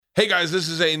Hey guys, this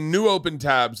is a new Open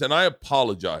Tabs, and I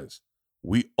apologize.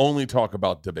 We only talk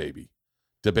about DaBaby.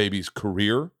 DaBaby's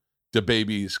career,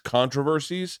 DaBaby's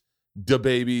controversies,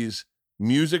 DaBaby's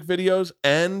music videos,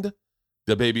 and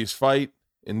DaBaby's fight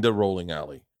in the bowling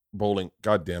alley.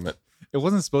 God damn it. It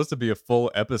wasn't supposed to be a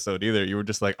full episode either. You were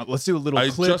just like, let's do a little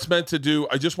clip.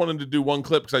 I just wanted to do one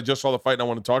clip because I just saw the fight and I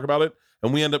want to talk about it.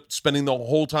 And we end up spending the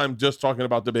whole time just talking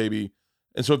about DaBaby.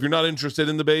 And so if you're not interested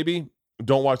in DaBaby,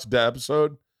 don't watch the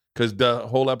episode because the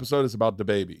whole episode is about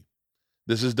DaBaby.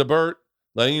 This is DaBert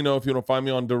letting you know if you want to find me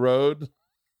on the road,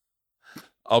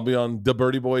 I'll be on the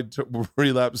Birdie Boy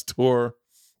Relapse Tour.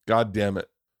 God damn it.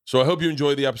 So I hope you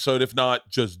enjoy the episode. If not,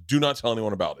 just do not tell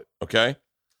anyone about it, okay?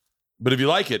 But if you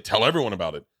like it, tell everyone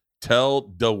about it. Tell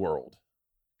the world.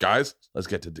 Guys, let's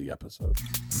get to the episode.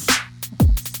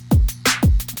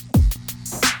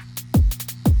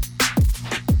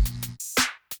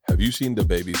 Have you seen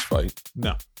DaBaby's fight?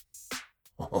 No.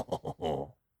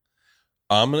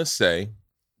 I'm going to say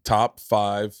top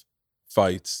 5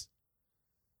 fights.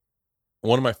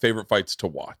 One of my favorite fights to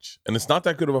watch. And it's not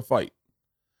that good of a fight.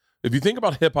 If you think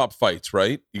about hip-hop fights,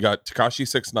 right? You got Tekashi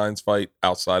 6ix9ine's fight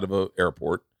outside of an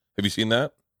airport. Have you seen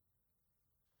that?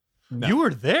 No. You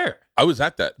were there. I was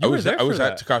at that. I was at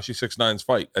that. Tekashi 6ix9ine's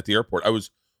fight at the airport. I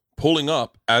was pulling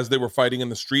up as they were fighting in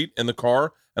the street in the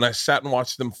car, and I sat and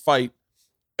watched them fight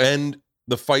and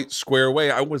the fight square away.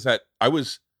 I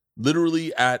was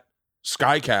literally at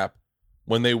Skycap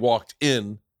when they walked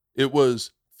in. It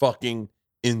was fucking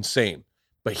insane.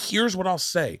 But here's what I'll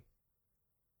say.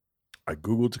 I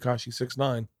Googled Tekashi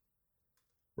 6ix9ine,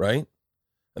 right?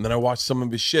 And then I watched some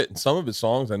of his shit and some of his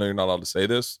songs. I know you're not allowed to say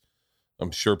this.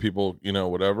 I'm sure people,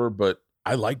 whatever, but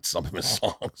I liked some of his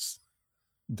songs.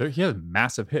 He had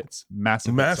massive hits.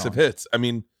 Massive hits. I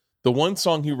mean, the one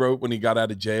song he wrote when he got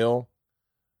out of jail,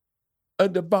 I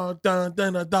think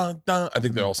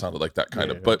they all sounded like that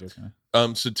kind of. But so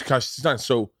Tekashi 6ix9ine.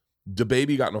 So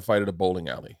DaBaby got in a fight at a bowling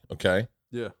alley, okay?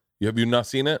 Yeah. Have you not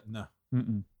seen it? No.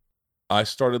 Mm-mm. I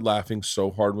started laughing so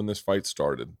hard when this fight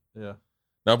started. Yeah.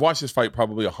 Now, I've watched this fight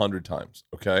probably 100 times,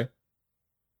 okay?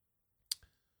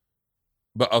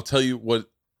 But I'll tell you what,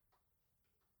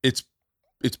 it's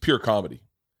pure comedy.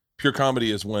 Pure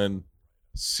comedy is when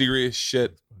serious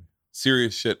shit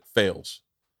fails.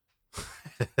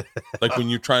 Like when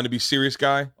you're trying to be serious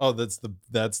guy. Oh, that's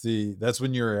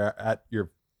when you're at your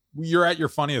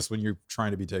funniest when you're trying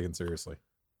to be taken seriously.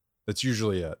 That's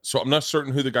usually it. So I'm not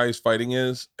certain who the guy he's fighting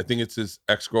is. I think it's his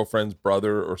ex-girlfriend's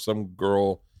brother or some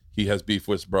girl he has beef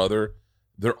with his brother.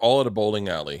 They're all at a bowling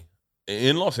alley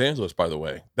in Los Angeles, by the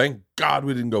way. Thank God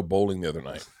we didn't go bowling the other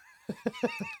night.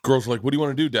 Girls were like, what do you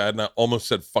want to do, Dad? And I almost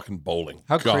said fucking bowling.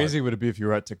 How God. crazy would it be if you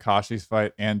were at Tekashi's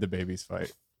fight and DaBaby's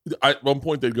fight? At one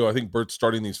point they'd go, I think Bert's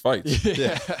starting these fights.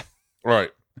 Yeah. All right.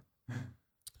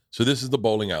 So this is the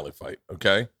bowling alley fight,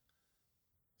 okay?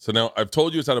 So now I've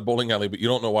told you it's at a bowling alley, but you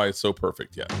don't know why it's so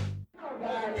perfect yet.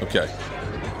 Okay.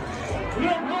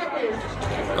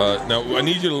 Now I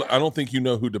need you to, I don't think you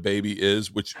know who DaBaby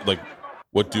is,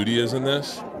 what duty is in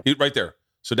this. Right there.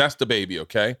 So that's DaBaby,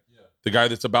 okay? Yeah. The guy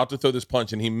that's about to throw this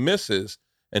punch and he misses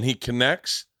and he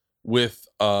connects with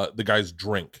the guy's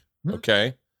drink,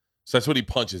 okay? So that's what he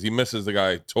punches. He misses the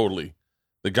guy totally.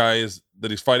 The guy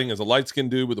that he's fighting is a light-skinned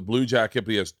dude with a blue jacket,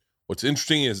 but what's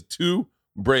interesting is 2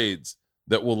 braids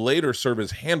that will later serve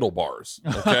as handlebars,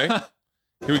 okay?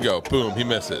 Here we go. Boom, he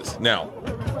misses. Now,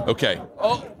 okay.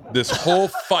 Oh, this whole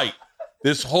fight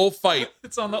it's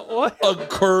on the oil.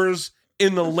 occurs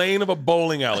in the lane of a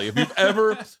bowling alley. If you've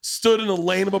ever stood in the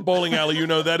lane of a bowling alley, you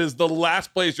know that is the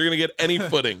last place you're going to get any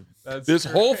footing. This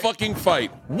whole fucking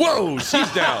fight. Whoa,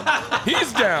 she's down.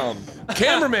 He's down.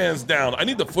 Cameraman's down. I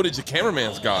need the footage the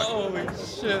cameraman's got. Holy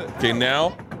shit. Okay,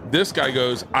 now this guy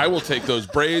goes, I will take those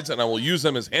braids and I will use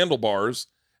them as handlebars.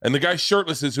 And the guy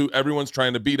shirtless is who everyone's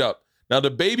trying to beat up. Now,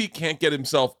 DaBaby can't get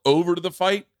himself over to the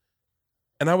fight.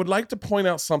 And I would like to point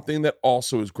out something that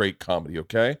also is great comedy,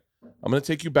 okay? I'm going to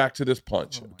take you back to this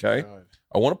punch, okay? God.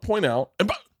 I want to point out, and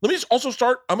let me just also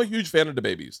start. I'm a huge fan of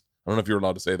DaBaby's. I don't know if you're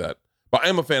allowed to say that, but I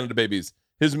am a fan of DaBaby's.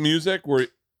 His music,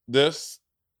 this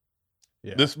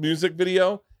music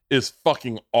video is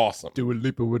fucking awesome. Do a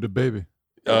leaper with DaBaby.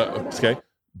 Okay.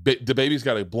 DaBaby's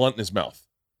got a blunt in his mouth.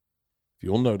 If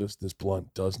you'll notice, this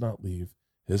blunt does not leave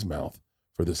his mouth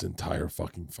for this entire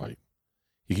fucking fight.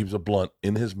 He keeps a blunt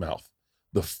in his mouth.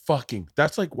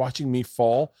 That's like watching me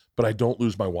fall, but I don't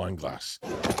lose my wine glass.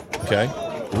 Okay?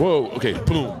 Whoa, okay,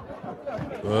 boom.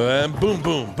 And boom,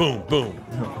 boom, boom, boom.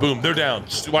 Boom, they're down.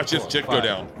 Just watch this chick go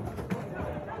down.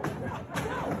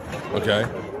 Okay?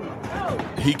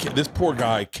 This poor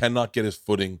guy cannot get his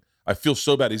footing. I feel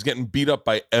so bad. He's getting beat up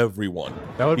by everyone.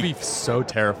 That would be so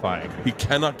terrifying. He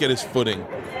cannot get his footing.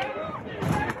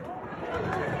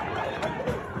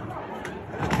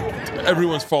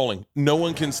 Everyone's falling. No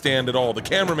one can stand at all. The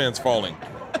cameraman's falling.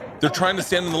 They're trying to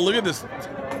stand, and look at this.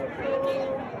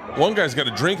 One guy's got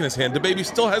a drink in his hand. The baby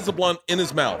still has the blunt in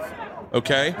his mouth.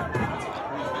 Okay?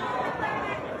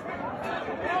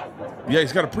 Yeah,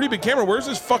 he's got a pretty big camera. Where's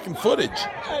his fucking footage?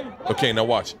 Okay, now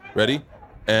watch. Ready?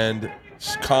 And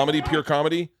comedy, pure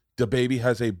comedy. The baby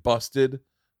has a busted,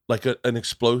 like an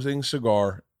exploding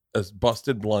cigar, a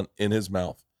busted blunt in his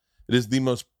mouth. It is the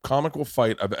most comical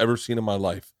fight I've ever seen in my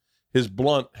life. His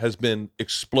blunt has been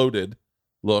exploded.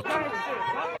 Look.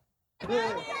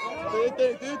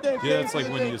 Yeah, it's like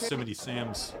when Yosemite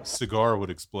Sam's cigar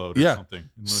would explode or something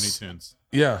in Looney Tunes.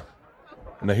 Yeah.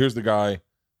 Now here's the guy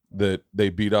that they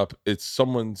beat up. It's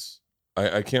someone's,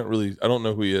 I can't really, I don't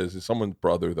know who he is. It's someone's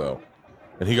brother though.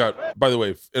 And he got, by the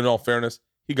way, in all fairness,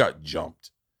 he got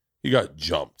jumped.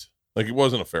 Like it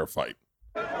wasn't a fair fight.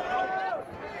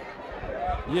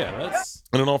 Yeah, that's...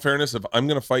 And in all fairness, if I'm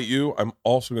going to fight you, I'm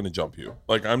also going to jump you.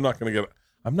 Like I'm not going to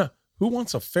who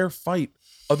wants a fair fight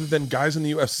other than guys in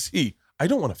the UFC? I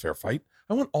don't want a fair fight.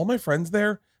 I want all my friends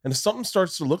there. And if something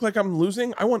starts to look like I'm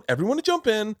losing, I want everyone to jump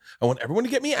in. I want everyone to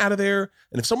get me out of there.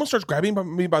 And if someone starts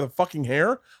grabbing me by the fucking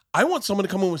hair, I want someone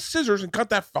to come in with scissors and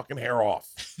cut that fucking hair off.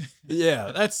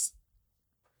 Yeah, that's...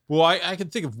 Well, I can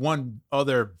think of one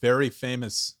other very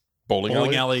famous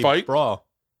Bowling alley fight brawl.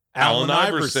 Allen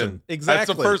Iverson.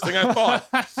 Exactly. That's the first thing I thought.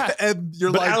 And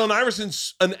you're But like... Allen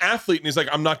Iverson's an athlete, and he's like,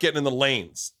 I'm not getting in the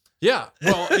lanes. Yeah,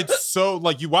 well, it's so,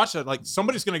 like, you watch it, like,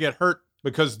 somebody's going to get hurt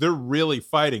because they're really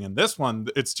fighting. And this one,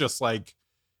 it's just like,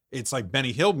 it's like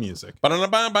Benny Hill music. Wait,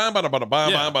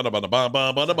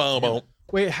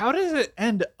 how does it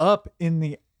end up in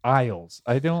the aisles?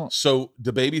 I don't... So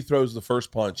the baby throws the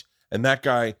first punch, and that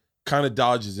guy kind of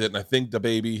dodges it. And I think the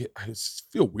baby, I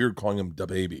feel weird calling him the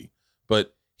baby,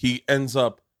 but he ends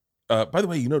up, by the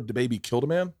way, you know, the baby killed a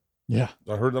man? Yeah.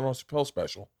 I heard that on a Chappelle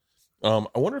special. I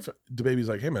wonder if the baby's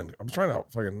like, hey man, I'm trying to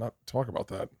fucking not talk about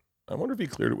that. I wonder if he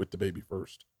cleared it with the baby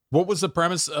first. What was the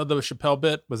premise of the Chappelle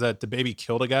bit? Was that the baby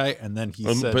killed a guy and then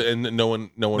he said... And no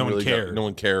one really cared. No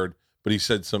one cared. But he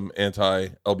said some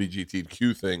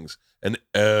anti-LGBTQ things, and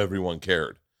everyone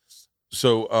cared.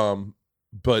 So,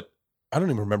 but I don't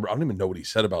even remember. I don't even know what he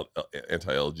said about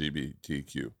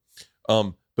anti-LGBTQ.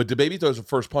 But the baby throws the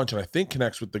first punch, and I think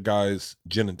connects with the guy's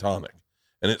gin and tonic,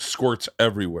 and it squirts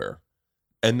everywhere.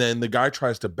 And then the guy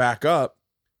tries to back up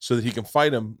so that he can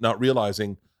fight him, not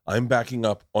realizing I'm backing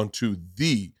up onto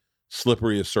the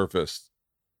slipperiest surface.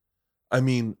 I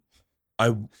mean,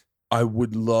 I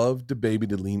would love the baby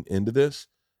to lean into this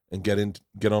and get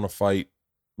on a fight,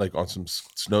 like on some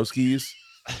snow skis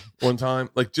one time.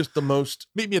 Like just the most.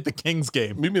 Meet me at the Kings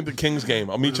game. Meet me at the Kings game.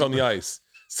 I'll meet you on the ice.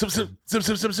 Zip, zip, zip,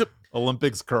 zip, zip, zip.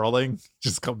 Olympics curling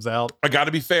just comes out. I got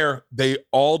to be fair. They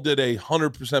all did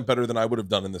 100% better than I would have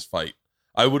done in this fight.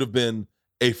 I would have been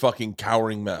a fucking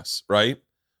cowering mess, right?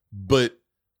 But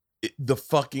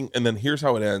and then here's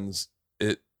how it ends.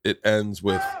 It ends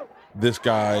with this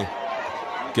guy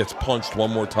gets punched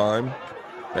one more time.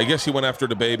 I guess he went after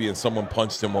the baby and someone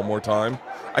punched him one more time.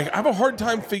 I have a hard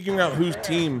time figuring out whose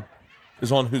team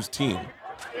is on whose team.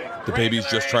 The baby's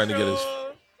just trying to get his...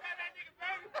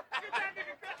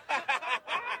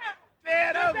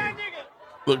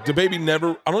 Look, the baby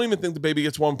never... I don't even think the baby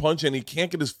gets one punch and he can't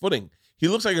get his footing. He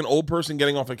looks like an old person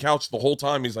getting off a couch the whole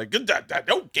time. He's like,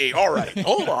 okay, all right,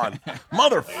 hold on.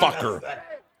 Motherfucker.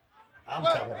 I'm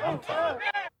coming.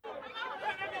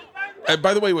 And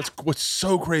by the way, what's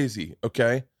so crazy,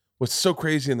 okay? What's so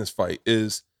crazy in this fight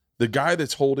is the guy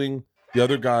that's holding the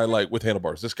other guy, like, with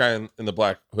handlebars, this guy in the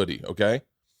black hoodie, okay?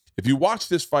 If you watch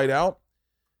this fight out,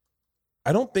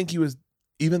 I don't think he was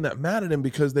even that mad at him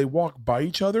because they walk by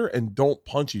each other and don't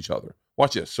punch each other.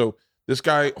 Watch this. So this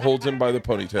guy holds him by the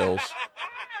ponytails,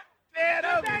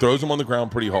 throws him on the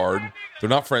ground pretty hard. They're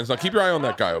not friends. Now keep your eye on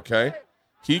that guy, okay?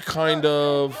 He kind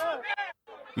of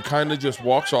just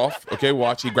walks off. Okay,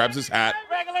 watch. He grabs his hat.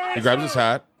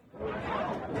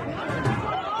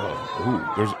 Ooh,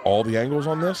 there's all the angles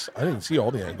on this? I didn't see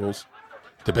all the angles.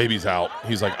 The baby's out.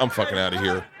 He's like, I'm fucking out of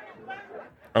here.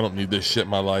 I don't need this shit in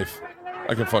my life.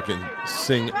 I can fucking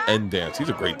sing and dance. He's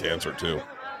a great dancer too.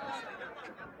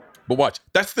 But watch,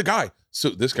 that's the guy. So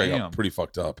this guy got pretty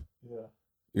fucked up. Yeah.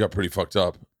 He got pretty fucked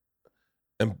up.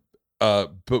 And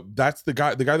but that's the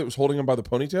guy that was holding him by the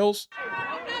ponytails.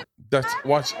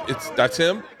 That's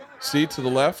him. See to the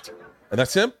left? And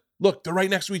that's him. Look, they're right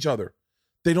next to each other.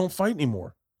 They don't fight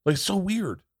anymore. Like, it's so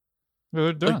weird.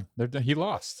 They're done. He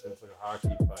lost. It's like a hockey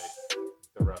fight.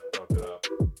 The ref broke it up.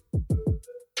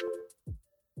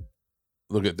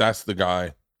 Look at that's the guy.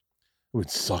 It would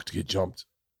suck to get jumped.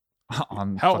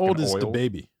 On How fucking old is the oil.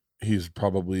 baby? He's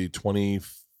probably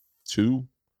 22.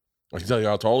 I can tell you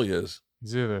how tall he is.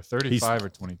 He's either 35 or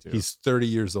 22. He's 30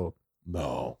 years old.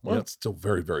 No, well, Yep. that's still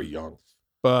very, very young.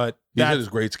 But He's at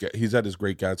that's his he's at his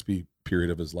great Gatsby period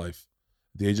of his life.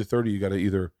 At the age of 30, you got to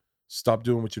either stop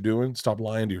doing what you're doing, stop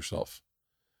lying to yourself.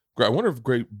 I wonder if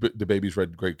the baby's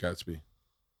read Great Gatsby.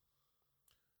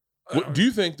 Do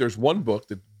you think there's one book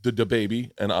that the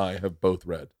baby and I have both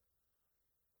read?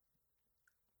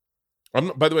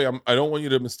 By the way, I don't want you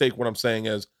to mistake what I'm saying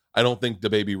as I don't think the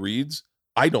baby reads.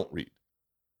 I don't read.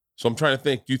 So I'm trying to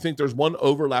think. Do you think there's one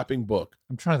overlapping book?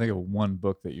 I'm trying to think of one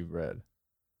book that you've read.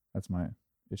 That's my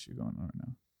issue going on right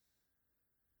now.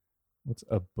 What's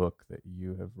a book that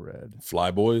you have read?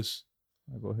 Flyboys.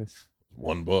 My boys.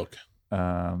 One book.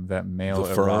 That male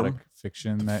The Firm? erotic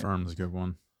fiction. the That Firm's a good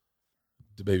one.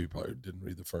 The baby probably didn't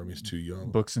read The Firm. He's too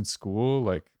young. books in school,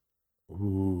 like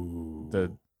Ooh.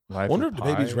 the I Life wonder of if the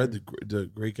baby's Pi. read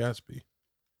the Great Gatsby.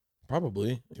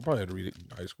 Probably. You probably had to read it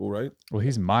in high school, right? Well,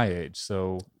 he's my age,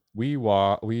 so we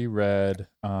read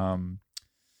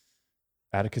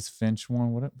Atticus Finch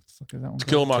one. What the fuck is that one? To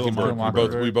Kill a called? Mockingbird.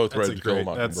 Mockingbird. We both That's read a To Kill a great-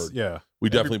 Mockingbird. that's- yeah. We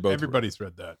definitely both read. Everybody's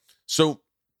read that. So,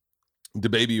 the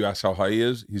baby, you asked how high he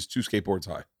is. He's 2 skateboards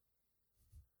high.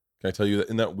 Can I tell you that?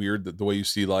 Isn't that weird that the way you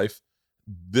see life?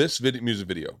 This music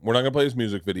video. We're not gonna play his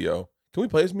music video. Can we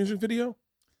play his music video?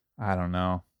 I don't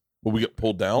know. Will we get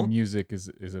pulled down? Music is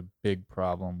a big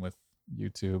problem with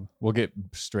YouTube. We'll get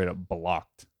straight up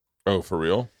blocked. Oh, for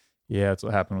real? Yeah, that's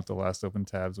what happened with the last open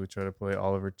tabs. We tried to play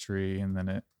Oliver Tree, and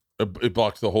then It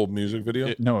blocked the whole music video,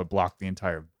 it blocked the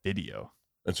entire video.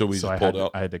 and so we so just I pulled had,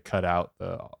 out. I had to cut out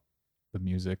the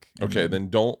music. and Okay, then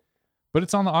don't. But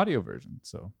it's on the audio version,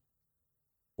 so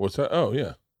What's that? Oh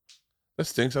yeah, that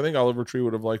stinks. I think Oliver Tree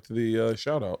would have liked the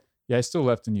shout out. yeah, I still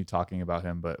left in you talking about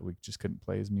him, but we just couldn't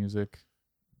play his music.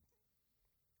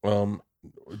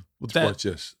 Let's watch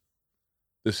this.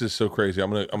 This is so crazy.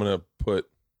 I'm gonna put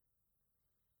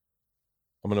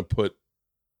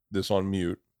this on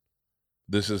mute.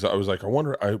 This is. I was like, I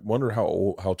wonder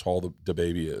how tall the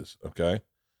baby is. Okay,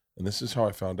 and this is how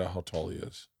I found out how tall he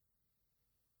is.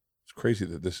 It's crazy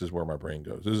that this is where my brain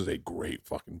goes. This is a great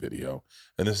fucking video,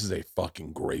 and this is a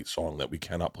fucking great song that we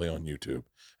cannot play on YouTube.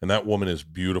 And that woman is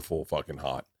beautiful, fucking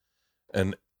hot.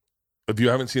 And if you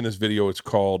haven't seen this video, it's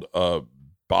called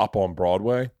Bop on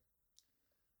Broadway.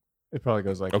 It probably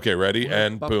goes like, Okay, ready? "We're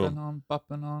And bopping boom.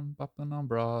 bopping on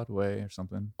Broadway or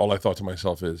something. All I thought to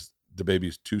myself is the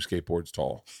baby's 2 skateboards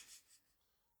tall.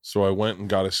 So I went and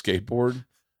got a skateboard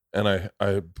and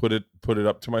I put it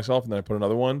up to myself, and then I put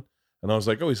another one, and I was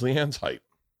like, oh, he's Leanne's height.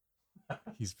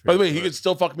 He's By the way, pretty he could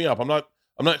still fuck me up. I'm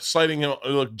not citing him.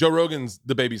 Look, Joe Rogan's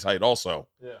the baby's height also.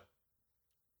 Yeah.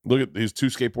 Look at these 2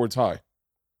 skateboards high.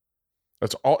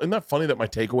 That's all. Isn't that funny that my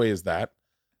takeaway is that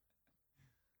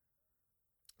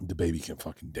the baby can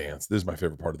fucking dance? This is my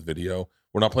favorite part of the video.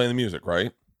 We're not playing the music,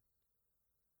 right?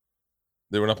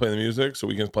 They were not playing the music, so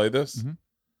we can play this. Mhm.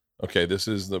 Okay, this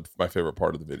is my favorite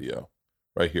part of the video,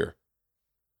 right here.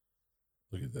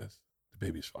 Look at this. The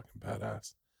baby's fucking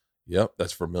badass. Yep,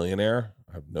 that's for Millionaire.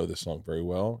 I know this song very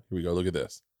well. Here we go. Look at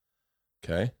this.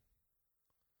 Okay.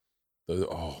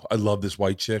 Oh, I love this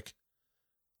white chick.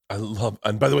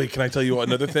 And by the way, can I tell you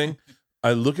another thing?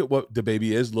 I look at what the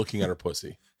baby is looking at her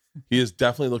pussy. He is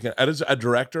definitely looking at, as a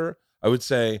director, I would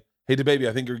say, hey, the baby,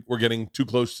 I think we're getting too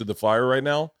close to the flyer right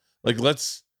now. Like,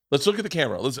 let's look at the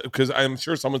camera. Because I'm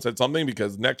sure someone said something,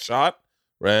 because next shot,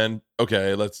 Ren,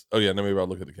 okay, now maybe I'll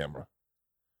look at the camera.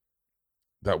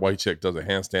 That white chick does a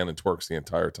handstand and twerks the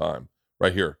entire time.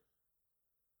 Right here.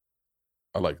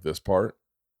 I like this part.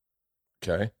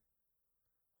 Okay.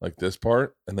 Like this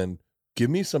part. And then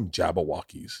give me some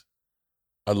Jabberwockies.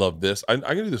 I love this. I'm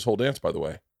going to do this whole dance, by the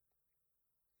way.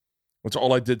 That's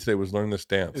all I did today was learn this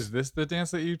dance. Is this the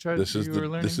dance that you tried? This is were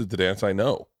learning? this is the dance I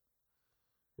know.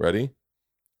 Ready?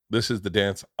 This is the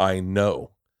dance I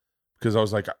know. Because I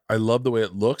was like, I love the way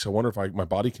it looks. I wonder if my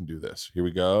body can do this. Here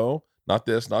we go. Not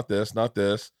this, not this, not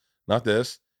this, not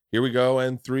this. Here we go.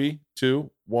 And 3,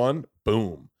 2, 1,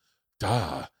 boom.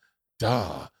 Da,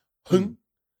 da, hung,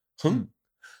 hung,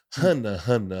 hunna,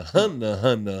 hunna, hunna,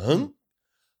 hunna, hung,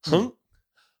 hung,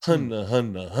 hunna,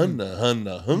 hunna, hunna,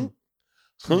 hunna, hung,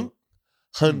 hung,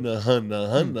 hunna, hunna,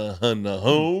 hunna, hunna.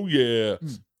 Oh, yeah.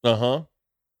 Uh-huh.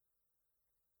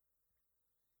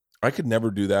 I could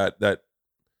never do that.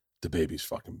 The baby's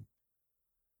fucking.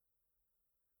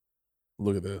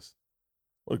 Look at this.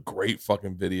 What a great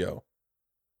fucking video.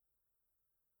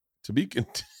 To be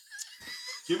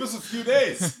Give us a few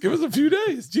days. Give us a few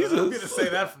days. Jesus. I'm going to say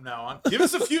that from now on. Give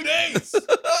us a few days.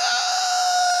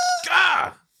 God.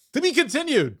 To be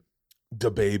continued.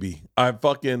 DaBaby. I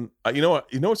fucking, you know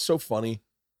what? You know what's so funny?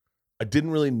 I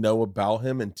didn't really know about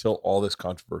him until all this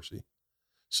controversy.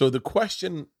 So the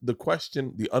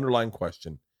underlying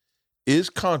question is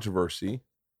controversy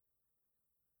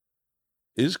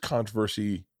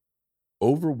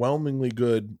overwhelmingly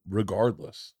good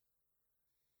regardless?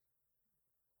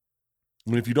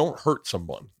 I mean, if you don't hurt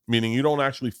someone, meaning you don't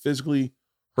actually physically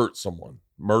hurt someone,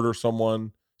 murder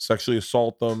someone, sexually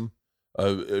assault them,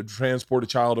 transport a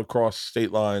child across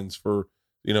state lines for,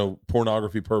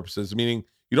 pornography purposes, meaning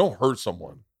you don't hurt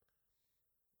someone.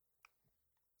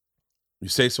 You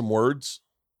say some words,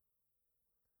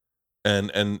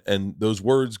 and those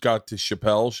words got to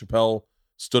Chappelle. Chappelle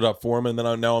stood up for him, and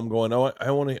then now I'm going, oh, I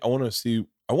want to see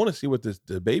what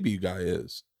DaBaby guy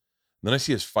is. And then I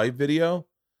see his fight video,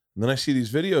 and then I see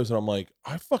these videos, and I'm like,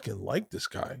 I fucking like this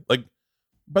guy. Like,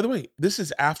 by the way, this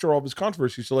is after all of his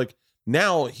controversy, so like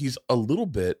now he's a little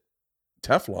bit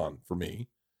Teflon for me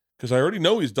because I already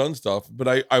know he's done stuff,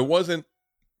 but I wasn't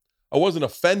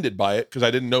offended by it because I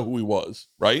didn't know who he was,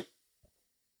 right?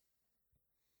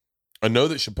 I know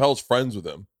that Chappelle's friends with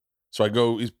him. So I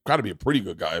go, he's got to be a pretty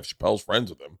good guy if Chappelle's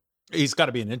friends with him. He's got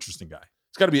to be an interesting guy.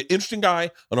 He's got to be an interesting guy,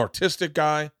 an artistic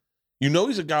guy. You know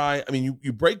he's a guy. I mean,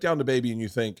 you break down DaBaby and you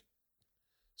think,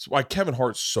 it's why Kevin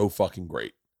Hart's so fucking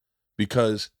great.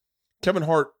 Because Kevin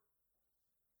Hart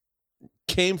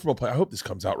came from a place, I hope this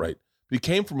comes out right, but he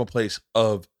came from a place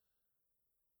of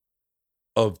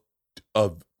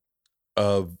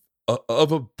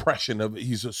oppression.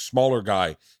 He's a smaller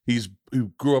guy. He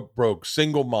grew up broke,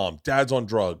 single mom, dad's on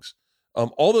drugs.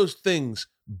 All those things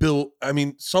build. I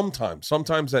mean, sometimes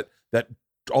that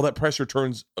all that pressure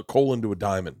turns a coal into a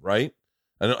diamond, right?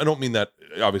 And I don't mean that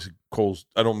obviously coals.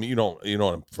 I don't mean you know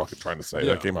what I'm fucking trying to say.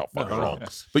 Yeah. That came out fucking No. wrong.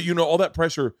 But all that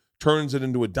pressure turns it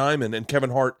into a diamond, and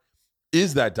Kevin Hart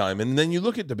is that diamond. And then you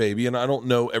look at DaBaby, and I don't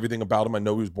know everything about him. I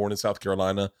know he was born in South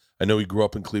Carolina. I know he grew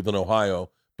up in Cleveland, Ohio.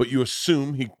 But you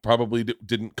assume he probably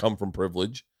didn't come from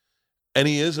privilege. And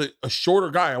he is a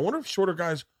shorter guy. I wonder if shorter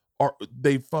guys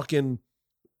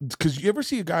because you ever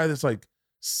see a guy that's like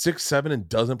 6'7" and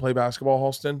doesn't play basketball,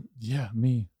 Halston? Yeah,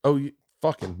 me. Oh, you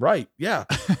fucking right. Yeah.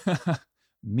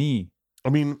 Me. I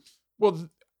mean, Well,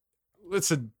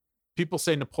 listen, people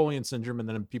say Napoleon syndrome, and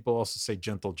then people also say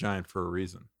gentle giant for a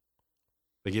reason.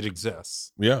 Like, it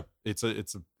exists. yeah. It's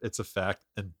a fact.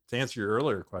 And to answer your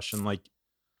earlier question, like,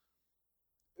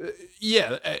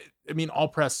 I mean, all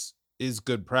press is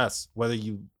good press, whether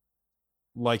you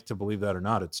like to believe that or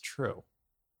not. It's true.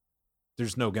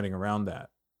 There's no getting around that.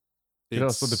 It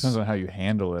also depends on how you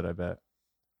handle it, I bet.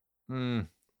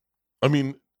 I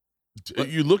mean,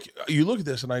 you look at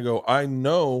this and I go, I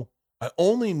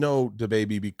only know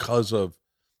DaBaby because of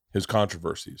his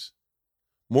controversies.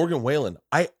 Morgan Wallen,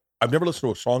 I've never listened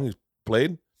to a song he's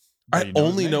played. But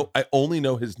you know I only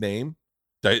know his name.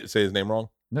 Did I say his name wrong?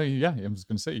 No, yeah, I'm just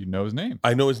gonna say you know his name.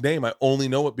 I know his name. I only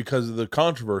know it because of the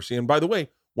controversy. And by the way,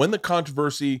 when the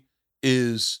controversy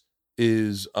is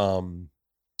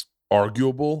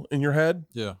arguable in your head,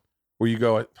 Yeah. where you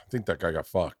go, I think that guy got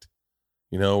fucked,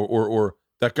 or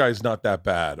that guy's not that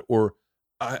bad, or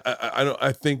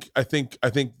I think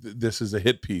this is a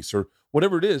hit piece, or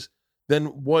whatever it is. Then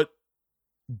what?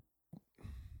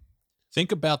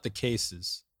 Think about the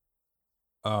cases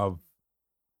of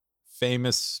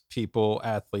famous people,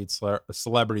 athletes,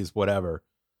 celebrities, whatever,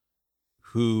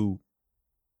 who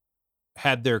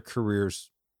had their careers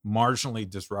marginally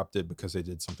disrupted because they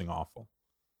did something awful.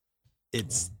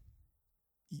 Here's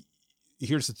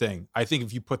the thing. I think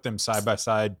if you put them side by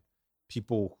side,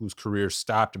 people whose careers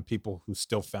stopped and people who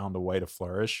still found a way to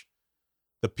flourish,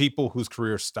 the people whose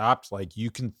careers stopped, like,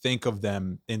 you can think of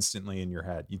them instantly in your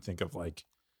head. You think of like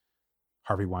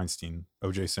Harvey Weinstein,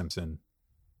 O.J. Simpson,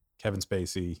 Kevin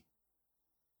Spacey.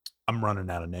 I'm running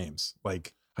out of names.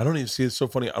 Like, I don't even see. It's so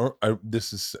funny.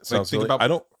 This is like, sounds silly. I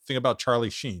don't. think about Charlie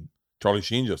Sheen. Charlie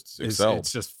Sheen just excelled.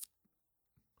 It's just,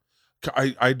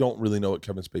 I don't really know what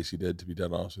Kevin Spacey did, to be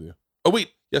dead honest with you. Oh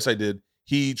wait, yes I did.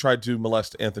 He tried to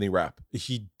molest Anthony Rapp.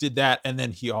 he did that, and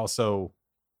then he also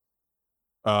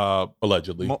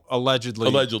Allegedly,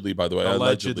 by the way,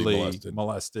 allegedly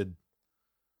molested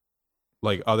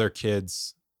like other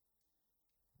kids,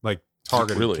 like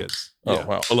targeted Really? kids. Oh Yeah.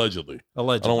 wow, allegedly. I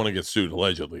Allegedly. don't want to get sued.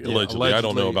 Allegedly. Yeah, I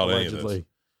don't know about any of this.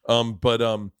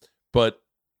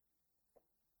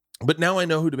 But now I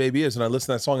know who DaBaby is, and I listen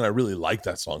to that song, and I really like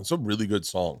that song. It's a really good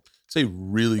song. It's a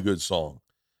really good song.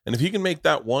 And if he can make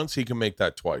that once, he can make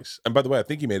that twice. And by the way, I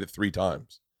think he made it 3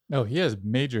 times. No, he has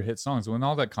major hit songs. When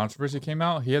all that controversy came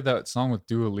out, he had that song with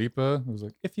Dua Lipa. It was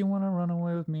like, if you want to run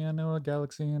away with me, I know a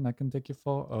galaxy and I can take you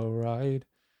for a ride.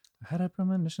 I had a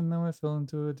premonition, then we fell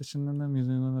into addition, and the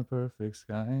music on the perfect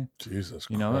sky. Jesus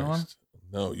You know that one? Christ.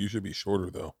 No, you should be shorter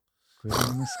though.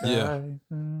 Glitter in the sky.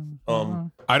 Yeah.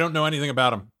 I don't know anything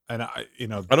about him, and I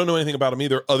don't know anything about him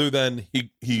either, other than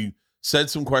he said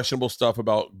some questionable stuff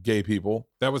about gay people.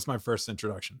 that was my first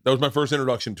introduction. That was my first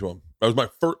introduction to him. That was my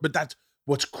first. But that's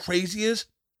what's crazy is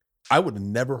I would have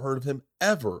never heard of him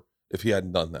ever if he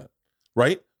hadn't done that.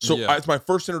 Right. So Yeah. it's my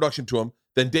first introduction to him.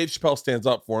 Then Dave Chappelle stands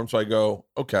up for him. So I go,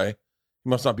 okay, he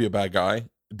must not be a bad guy.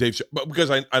 But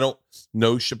because I don't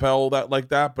know Chappelle that like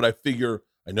that, but I figure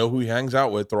I know who he hangs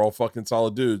out with. They're all fucking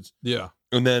solid dudes. Yeah.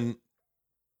 And then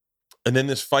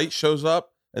this fight shows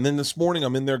up. And then this morning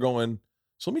I'm in there going,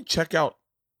 so let me check out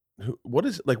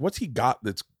what's he got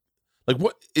that's like,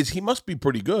 he must be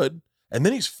pretty good. And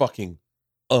then he's fucking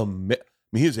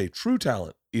he is a true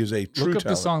talent. He is a true Look up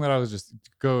talent. the song that I was just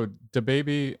go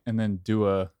DaBaby and then do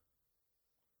a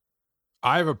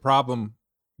I have a problem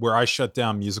where I shut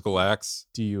down musical acts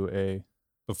DUA.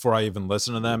 before I even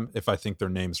listen to them if I think their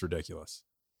name's ridiculous.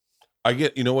 I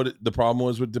get, you know what the problem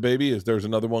was with DaBaby is there's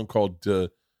another one called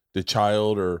the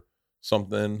Child or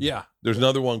something. Yeah. There's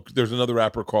another one. There's another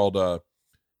rapper called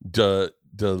the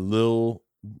Lil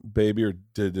Baby or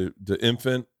the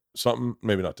Infant something.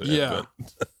 Maybe not the Yeah.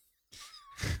 Infant.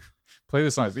 Play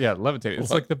the song. Yeah, Levitate. It's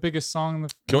What? like the biggest song in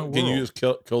the Can you world.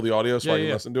 just kill the audio so I can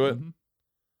listen to it? Mhm.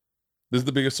 This is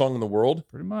the biggest song in the world.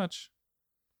 Pretty much.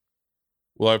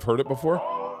 Well, I've heard it before.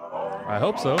 I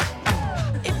hope so.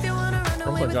 If you wanna run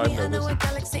away with God, me, I know a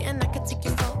galaxy and I could take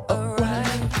you for a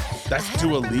ride. That's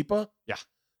Dua Lipa. Yeah.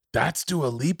 That's Dua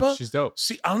Lipa. She's dope.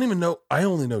 See, I don't even know. I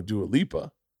only know Dua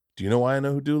Lipa. Do you know why I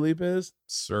know who Dua Lipa is?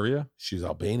 Serbia? She's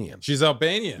Albanian. She's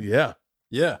Albanian. Yeah.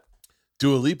 Yeah.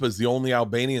 Dua Lipa is the only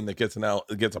Albanian that gets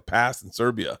a pass in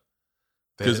Serbia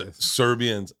because They-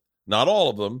 Serbians, not all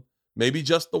of them, maybe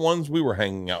just the ones we were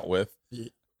hanging out with, Yeah.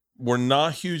 were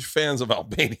not huge fans of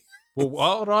Albania. Well,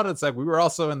 hold on a sec. We were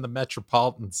also in the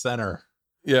metropolitan center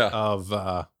Yeah.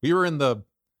 of we were in the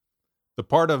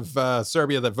part of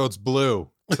Serbia that votes blue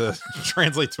to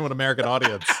translate to an American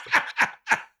audience.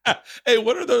 Hey,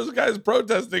 what are those guys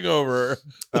protesting over?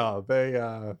 Oh, they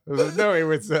no, it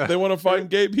was They want to find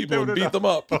gay people No, and no, beat no. them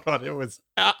up. hold on, it was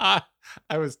I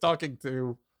was talking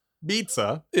to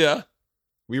Pizza. Yeah.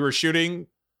 We were shooting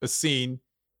a scene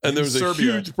And in there was a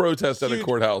Serbia. huge protest at a Huge.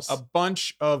 courthouse. A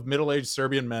bunch of middle-aged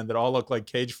Serbian men that all look like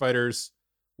cage fighters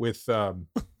with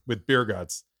beer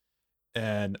guts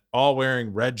and all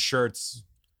wearing red shirts.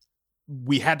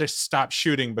 We had to stop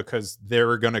shooting because they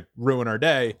were going to ruin our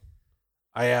day.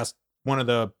 I asked one of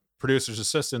the producer's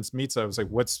assistants, Mitza, I was like,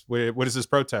 what is this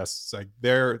protest? It's like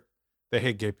they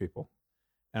hate gay people.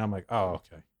 And I'm like, oh,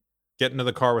 okay. Get into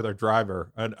the car with our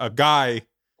driver, a guy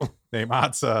named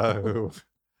Atsa who,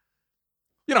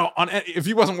 you know, if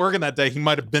he wasn't working that day, he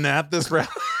might have been at this rally.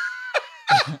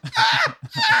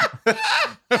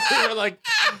 We were like,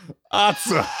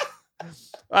 Atsa,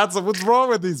 what's wrong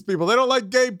with these people? They don't like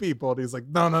gay people. And he's like,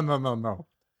 no.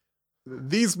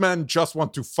 These men just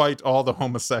want to fight all the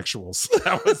homosexuals.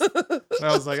 I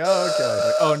was like, oh,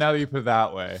 okay. Oh, now that you put it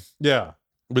that way. Yeah.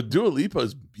 But Dua Lipa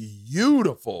is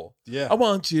beautiful. Yeah. I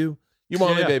want you. You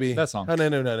want me, Yeah, baby. that song. No.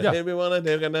 Yeah.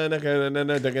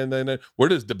 Where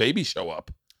does the baby show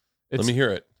up? Let me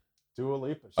hear it. Dua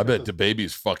Lipa. I bet the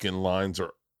baby's fucking lines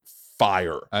are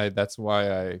fire. That's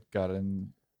why I got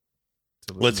in.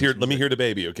 Let me hear the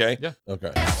baby, okay? Yeah.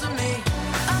 Okay. I'm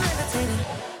levitating.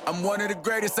 I'm one of the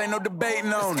greatest, ain't no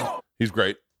debating on it. He's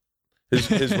great.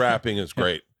 His rapping is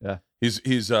great. Yeah.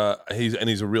 He's a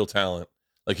real talent.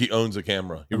 Like he owns a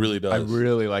camera. He really does. I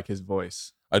really like his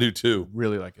voice. I do too.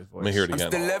 Really like his voice. Let me hear it I'm again.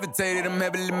 still levitated, I'm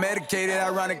heavily medicated.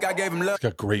 Ironic, I gave him love. He's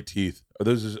got great teeth.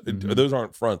 Those Mhm. those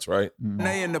aren't fronts, right? Mm.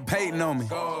 They end up hating on me.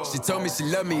 She told me she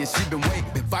loved me and she been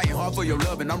waiting. Been fighting hard for your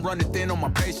love and I'm running thin on my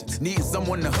patience. Needing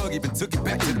someone to hug, even took it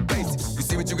back to the basics. You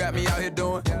see what you got me out here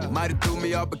doing? Might have threw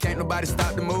me off, but can't nobody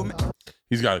stop the movement.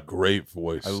 He's got a great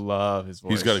voice. I love his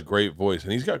voice. He's got a great voice,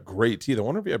 and he's got great teeth. I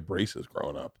wonder if he had braces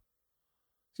growing up.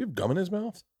 Does he have gum in his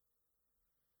mouth?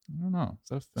 I don't know. Is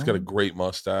that a He's thing? got a great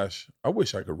mustache. I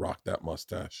wish I could rock that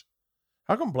mustache.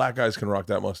 How come black guys can rock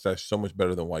that mustache so much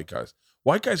better than white guys?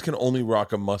 White guys can only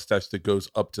rock a mustache that goes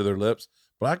up to their lips.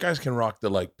 Black guys can rock the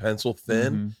like pencil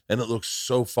thin, Mhm. and it looks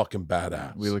so fucking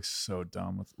badass. We look so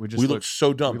dumb. We we look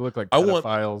so dumb. We look like I want-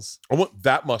 pedophiles. I want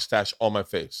that mustache on my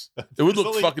face. It would There's look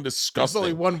only- fucking There's disgusting.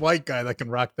 only one white guy that can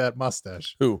rock that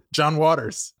mustache. Who? John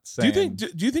Waters. Do you Same.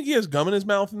 think? Do you think he has gum in his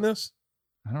mouth in this?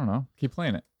 I don't know. Keep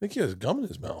playing it. I think he has gum in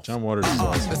his mouth. John Waters is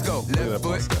awesome. Let's go. Look at Left that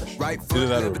foot, mustache. right Either foot,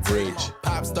 that or levitate. bridge.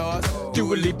 Pop stars,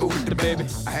 do a leap with the baby.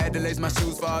 I had to lace my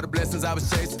shoes for all the blessings I was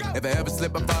chasing. If I ever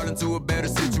slip, I fall into a better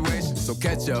situation. So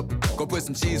catch up, go put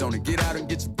some cheese on it, get out and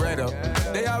get your bread up.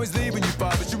 They always leave when you fall,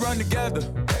 but you run together.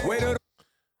 Wait up.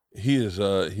 He is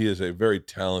a very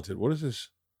talented. What is his?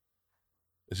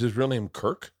 Is his real name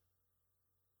Kirk?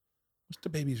 What's the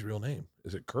baby's real name?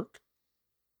 Is it Kirk?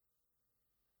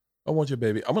 I want your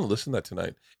baby. I'm gonna listen to that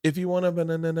tonight. If you want a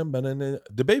banana,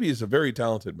 the baby is a very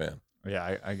talented man.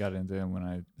 Yeah, I got into him when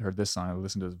I heard this song. I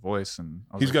listened to his voice, and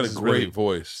I was He's like, got a this is great really-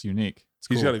 voice. It's unique. It's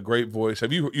He's cool. got a great voice.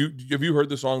 Have you heard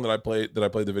the song that I played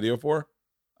the video for?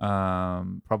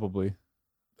 Probably.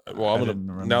 Well, I I'm didn't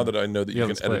gonna remember. now that I know that Yeah, you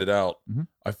let's can play edit it. it out. Mhm.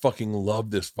 I fucking love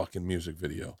this fucking music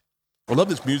video. I love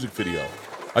this music video.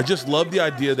 I just love the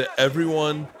idea that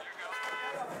everyone's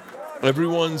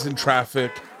in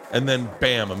traffic and then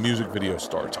bam, a music video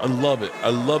starts. I love it. I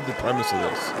love the premise of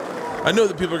this. I know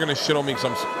that people are gonna shit on me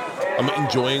because I'm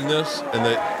enjoying this and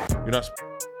that you're not.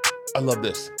 I love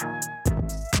this.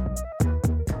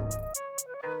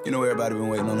 You know everybody been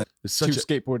waiting on that. It's Two such a.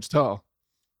 skateboards tall.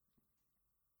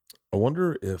 I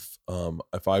wonder if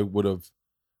I would have.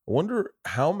 I wonder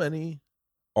how many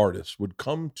artists would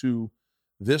come to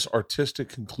this artistic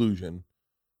conclusion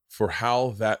for how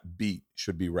that beat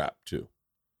should be rapped to.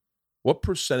 What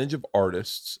percentage of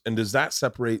artists, and does that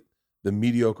separate the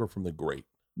mediocre from the great?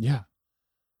 Yeah.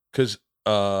 Because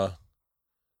I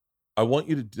want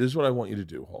you to. This is what I want you to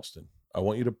do, Halston. I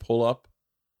want you to pull up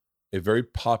a very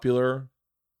popular.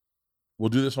 We'll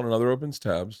do this on another Opens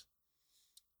Tabs.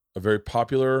 A very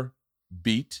popular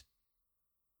beat.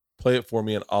 Play it for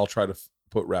me, and I'll try to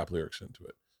put rap lyrics into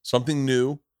it. Something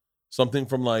new, something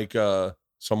from like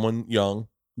someone young.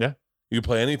 Yeah. You can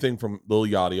play anything from Lil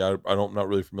Yachty. I'm not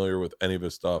really familiar with any of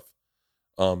his stuff.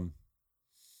 You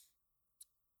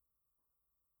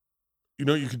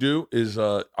know what you could do is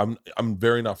I'm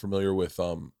very not familiar with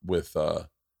the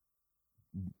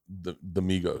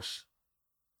Migos.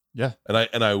 Yeah.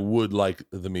 And I would like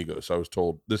the Migos. I was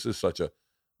told this is such a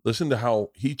listen to how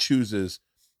he chooses.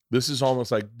 This is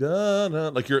almost like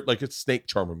like it's Snake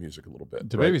Charmer music a little bit.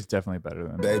 The right? baby's definitely better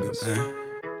than Babies.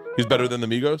 He's better than the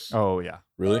Migos. Oh yeah.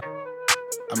 Really?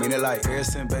 I mean, it like ever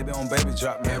since baby on baby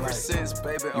drop, man. Ever since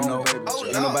baby on baby drop.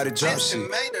 Ain't nobody drop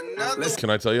shit. Let's Can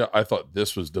I tell you? I thought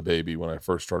this was the baby when I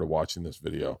first started watching this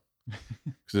video.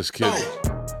 Because this kid,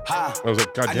 ha. I was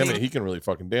like, God I damn need- it, he can really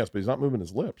fucking dance, but he's not moving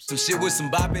his lips. Some shit with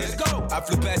some bop in it. I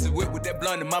flew past the whip with that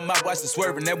blunt in my mouth, watched it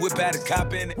swerving. That whip had a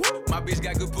cop in it. My bitch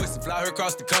got good pussy, fly her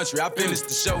across the country. I finished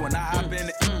the show and I hop in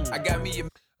it. I got me a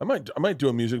I might do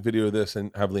a music video of this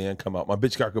and have Leanne come out. My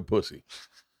bitch got good pussy.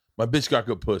 My bitch got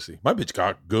good pussy. My bitch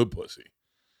got good pussy.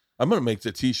 I'm gonna make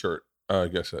the t-shirt. I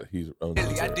guess he's owns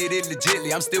I it. did it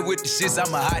legitly. I'm still with the shits.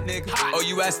 I'm a hot nigga. Oh,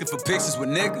 you asking for pictures with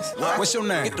niggas? What's your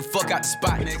name? Get the fuck out the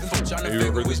spot, nigga. Trying to You ever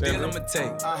figure heard which this deal anthem? I'ma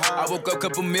take. I woke up,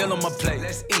 couple meal on my plate.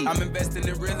 Let's eat. I'm investing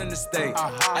in real estate.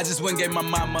 I just went and gave my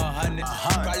mama 100.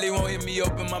 Probably won't hear me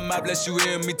open my mouth, bless you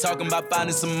hear me talking about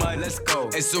finding some money. Let's go.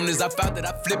 As soon as I found that,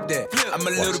 I flipped that. I'm a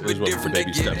little this bit was different. the They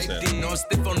baby get steps it. in. No, I'm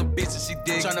stiff on the bitch and she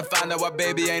did. Trying to find out why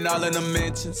baby ain't all in the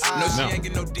mentions. No, she ain't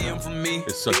get no DM from me.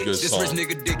 It's such a good This song. rich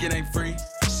nigga dick, it ain't free.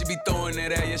 She be throwing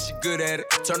that at, yeah, she good at it.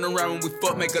 Turn around when we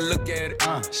fuck, make her look at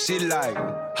it. She like,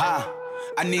 ha.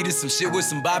 I needed some shit with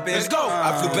some bop in it. Let's go.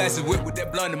 I flew past the whip with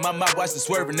that blunt in my mouth, watched it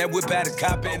swerving. That whip had a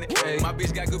cop in it. My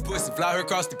bitch got good pussy, fly her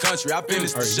across the country. I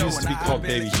finished Or the it show used to and be I called hop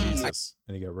in Baby it. Jesus,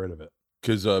 and he got rid of it.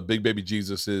 Because Big Baby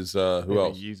Jesus is who Baby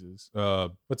else? Jesus.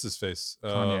 What's his face?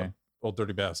 Kanye. Old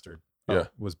Dirty Bastard. Yeah.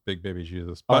 Was Big Baby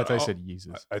Jesus. Oh, I But thought you said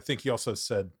Jesus. I think he also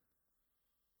said,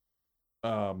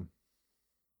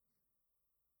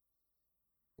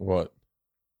 What?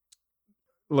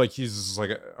 like he's just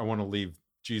like, I want to leave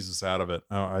Jesus out of it.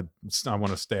 I want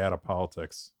to stay out of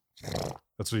politics.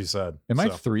 That's what he said. Am I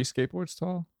So, 3 skateboards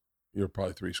tall? You're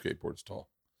probably 3 skateboards tall.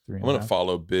 3 I'm and a gonna half?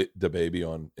 follow the baby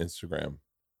on Instagram.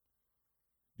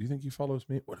 Do you think he follows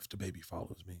me? What if the baby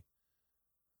follows me?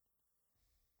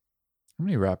 How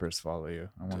many rappers follow you?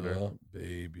 I wonder. Da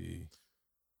Baby.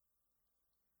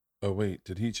 Oh wait,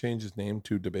 did he change his name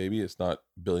to Da Baby? It's not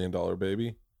 $1 Billion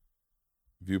Baby.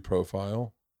 View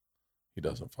profile. He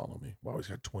doesn't follow me. Wow, he's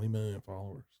got 20 million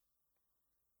followers.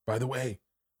 By the way,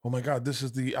 oh my God, this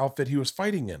is the outfit he was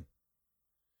fighting in.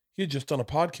 He had just done a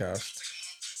podcast.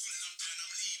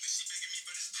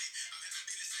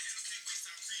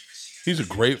 He's a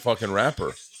great fucking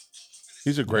rapper.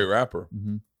 He's a great rapper.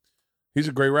 Mm-hmm. He's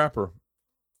a great rapper.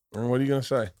 And what are you gonna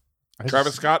say?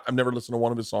 Travis Scott, I've never listened to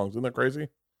one of his songs. Isn't that crazy?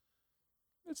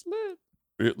 It's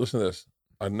lit. Listen to this.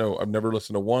 I know I've never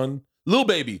listened to one Lil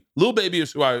Baby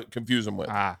is who I confuse him with.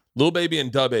 Lil Baby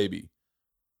and Da Baby.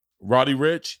 Roddy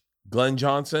Ricch, Glenn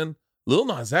Johnson. Lil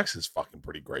Nas X is fucking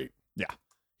pretty great. Yeah.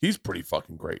 He's pretty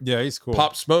fucking great. Yeah, he's cool.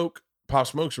 Pop Smoke. Pop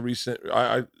Smoke's a recent.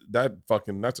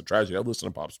 That's a tragedy. I've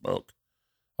listened to Pop Smoke.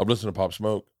 I've listened to Pop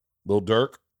Smoke. Lil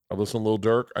Durk. I've listened to Lil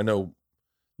Durk. I know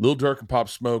Lil Durk and Pop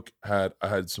Smoke had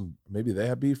some. Maybe they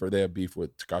had beef or they had beef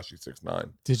with Tekashi 6ix9ine.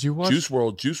 Did you watch Juice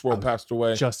WRLD? Juice WRLD passed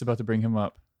away. Just about to bring him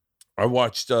up. I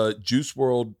watched Juice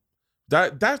WRLD.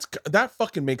 That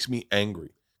fucking makes me angry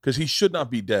because he should not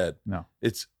be dead. No,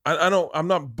 it's I'm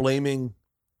not blaming.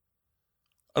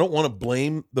 I don't want to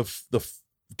blame the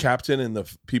captain and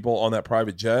the people on that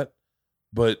private jet,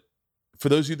 but for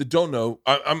those of you that don't know,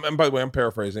 and by the way, I'm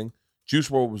paraphrasing. Juice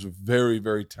WRLD was a very,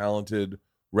 very talented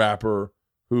rapper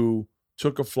who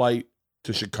took a flight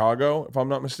to Chicago, if I'm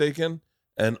not mistaken,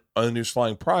 and he was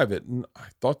flying private. And I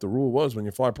thought the rule was when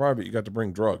you fly private, you got to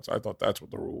bring drugs. I thought that's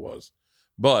what the rule was,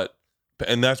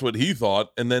 and that's what he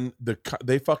thought. And then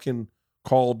they fucking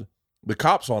called the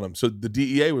cops on him, so the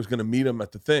DEA was going to meet him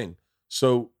at the thing.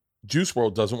 So Juice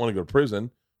WRLD doesn't want to go to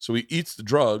prison, so he eats the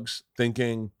drugs,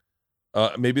 thinking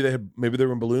maybe they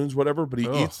were in balloons, whatever. But he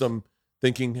eats them,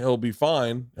 thinking he'll be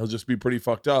fine. He'll just be pretty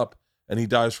fucked up, and he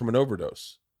dies from an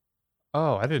overdose.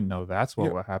 Oh, I didn't know that's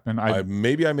what would happen.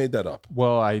 Maybe I made that up.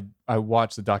 Well, I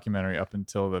watched the documentary up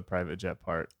until the private jet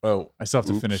part. Oh, I still have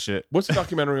to finish it. What's the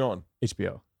documentary on?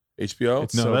 HBO. HBO.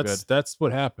 It's so good. That's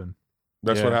what happened.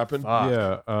 That's Yeah, what happened. fuck.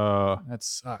 Yeah. That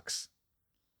sucks.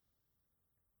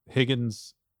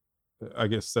 Higgins, I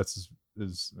guess that's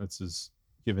his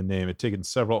given name, had taken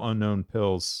several unknown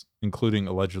pills, including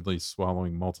allegedly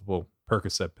swallowing multiple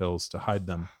Percocet pills to hide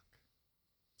them.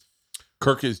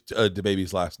 Kirk is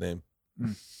DaBaby's last name.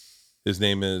 His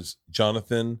name is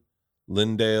Jonathan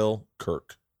Lindale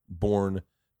Kirk, born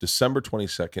December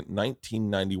 22nd,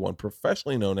 1991,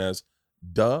 professionally known as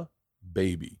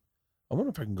DaBaby. I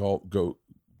wonder if I can go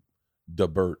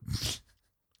DaBert.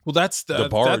 Well, that's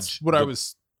what I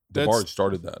was. DeBarge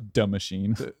started that. Dumb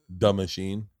machine. Da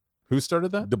Machine. Who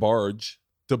started that? DeBarge.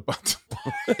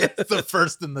 It's the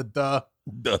first in the duh.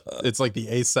 Duh. It's like the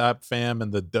ASAP fam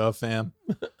and the duh fam.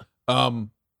 No,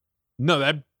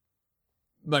 that,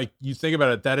 like, you think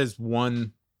about it, that is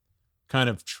one kind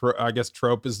of I guess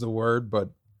trope is the word,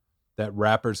 but that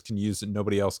rappers can use it.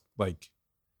 Nobody else, like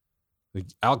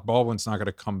Alec Baldwin's not going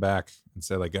to come back and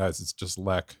say, like, guys, it's just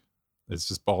Lec. It's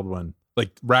just Baldwin.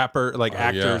 Like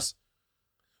actors. Yeah.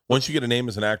 Once you get a name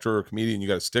as an actor or a comedian, you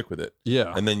got to stick with it.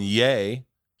 Yeah. And then Ye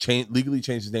legally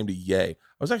changed his name to Ye. I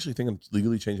was actually thinking of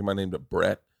legally changing my name to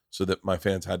Brett so that my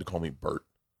fans had to call me Bert,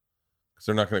 because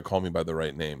they're not going to call me by the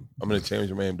right name. I'm going to change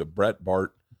my name to Brett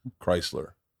Bart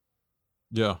Chrysler.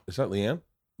 Yeah. Is that Leanne?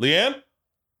 Leanne?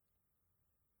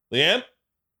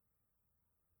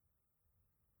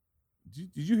 Did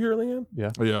you hear Leanne?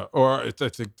 Yeah. Oh, yeah. Or I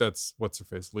think that's what's her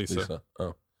face, Lisa.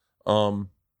 Oh.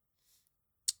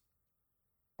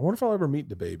 I wonder if I'll ever meet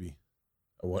DaBaby.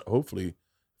 Hopefully, if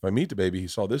I meet DaBaby, he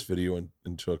saw this video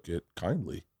and took it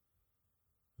kindly.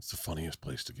 It's the funniest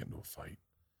place to get into a fight.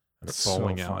 And It's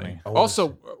bowling so alley. funny.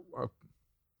 Also,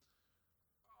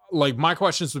 like, my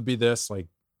questions would be this: like,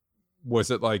 was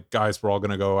it like, guys, we're all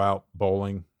gonna go out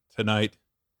bowling tonight?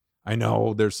 I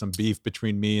know there's some beef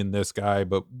between me and this guy,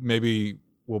 but maybe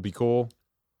we'll be cool.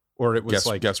 Or it was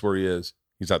guess where he is?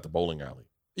 He's at the bowling alley.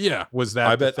 yeah, was that?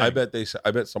 I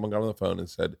bet someone got on the phone and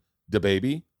said,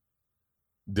 DaBaby,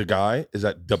 the guy is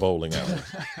at the bowling alley.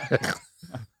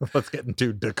 Let's get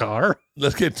into Dakar.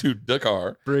 Let's get to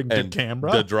Dakar. Bring the and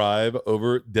camera. The drive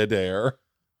over Dadair.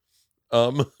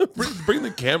 Bring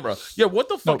the camera. Yeah, what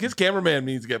the fuck? His cameraman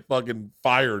needs to get fucking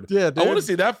fired. Yeah, I want to dude.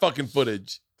 see that fucking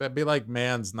footage. That'd be like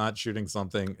Man's not shooting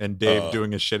something and Dave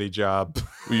doing a shitty job.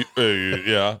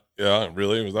 Yeah.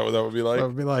 Really? Was that what that would be like? That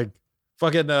would be like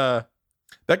fucking.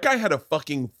 That guy had a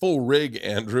fucking full rig,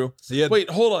 Andrew. Wait,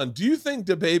 hold on. Do you think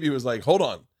DaBaby was like, hold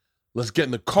on, let's get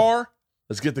in the car,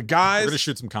 let's get the guys. We're gonna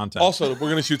shoot some content. Also, we're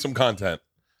gonna shoot some content.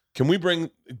 Can you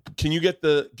get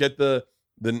the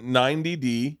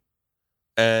 90D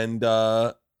and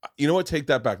you know what? Take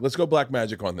that back. Let's go Black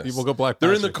Magic on this. We'll go Black They're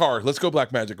in Magic. the car. Let's go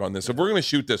Black Magic on this. If we're gonna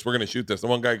shoot this, we're gonna shoot this. The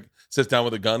one guy sits down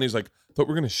with a gun. He's like, I thought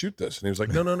we're gonna shoot this, and he was like,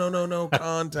 no,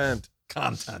 content.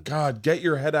 Content. God, get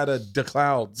your head out of the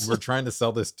clouds. We're trying to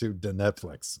sell this to the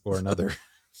Netflix or another.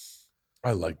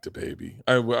 I like DaBaby.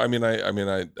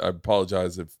 I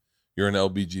apologize if you're an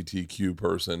LGBTQ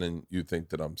person and you think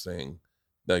that I'm saying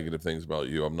negative things about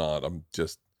you. I'm not. I'm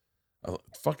just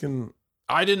fucking.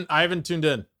 I haven't tuned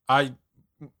in.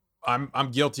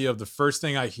 I'm guilty of the first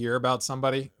thing I hear about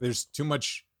somebody. There's too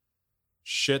much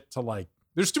shit to like.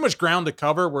 There's too much ground to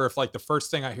cover. Where if like the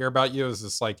first thing I hear about you is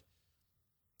this like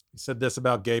he said this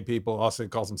about gay people. Also, he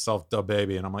calls himself Da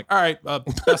Baby. And I'm like, all right,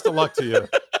 best of luck to you.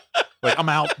 Like, I'm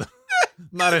out.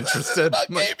 Not interested.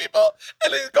 Gay people,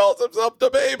 and he calls himself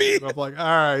the baby. I'm like, all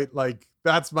right, like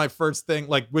that's my first thing.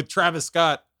 Like with Travis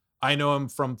Scott, I know him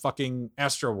from fucking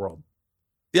Astro World.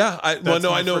 Yeah, I know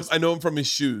first- I know him from his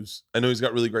shoes. I know he's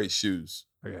got really great shoes.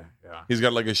 Okay, yeah. He's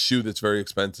got like a shoe that's very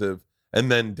expensive,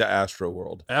 and then the Astro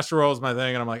World. Astro World is my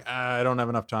thing, and I'm like, I don't have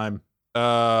enough time.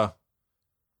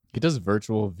 He does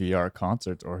virtual VR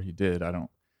concerts, or he did. I don't.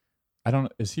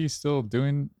 Is he still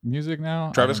doing music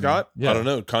now? Travis I don't know. Scott? Yeah. I don't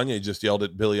know. Kanye just yelled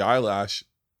at Billie Eilish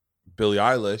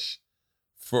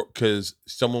for because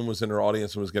someone was in her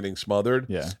audience and was getting smothered,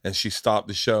 Yeah. and she stopped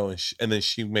the show, and then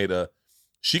she made a.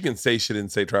 She can say she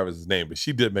didn't say Travis's name, but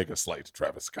she did make a slight to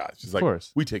Travis Scott. She's like,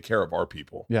 course. "We take care of our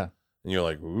people." Yeah. And you're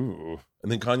like, "Ooh."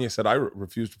 And then Kanye said, "I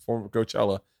refuse to perform at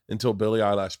Coachella until Billie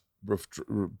Eilish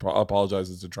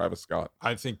apologizes to Travis Scott."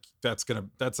 I think that's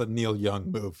a Neil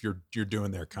Young move you're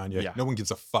doing there, Kanye. Yeah. No one gives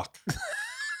a fuck.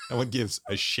 No one gives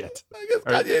a shit. I guess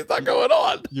All right. Kanye's not going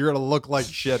on. You're gonna look like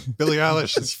shit. Billie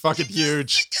Eilish is fucking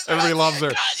huge. Everybody loves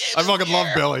her. I fucking love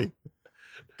Billie.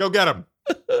 Go get him.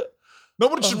 No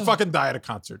one should fucking die at a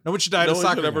concert. No one should die at No a one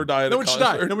soccer should ever game. die at no a one concert.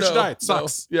 should die. No one should die. It No,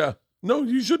 sucks. Yeah. No,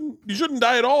 you shouldn't. You shouldn't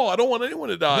die at all. I don't want anyone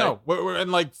to die. No.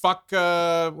 And like fuck.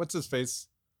 What's his face?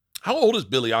 How old is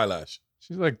Billie Eilish?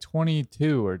 She's like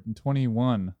 22 or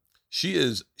 21. She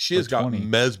has Or got 20.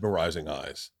 mesmerizing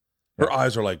eyes. Her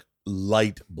eyes are like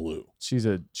light blue. She's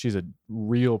a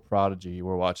real prodigy.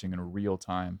 We're watching in real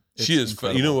time. She is.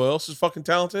 You know who else is fucking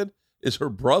talented? Is her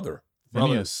brother.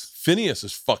 Phineas. Phineas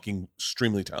is fucking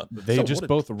extremely talented. They So just what a-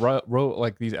 both wrote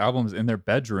like these albums in their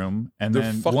bedroom, and They're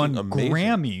then fucking won amazing.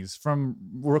 Grammys from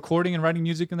recording and writing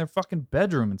music in their fucking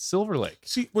bedroom in Silver Lake.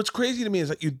 See, what's crazy to me is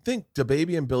that you'd think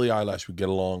DaBaby and Billie Eilish would get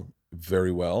along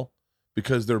very well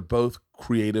because they're both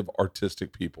creative,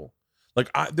 artistic people. Like,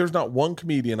 there's not one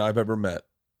comedian I've ever met.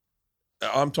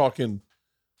 I'm talking.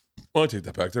 Well, I take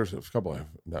that back. There's a couple I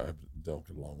don't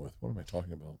get along with. What am I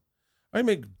talking about? I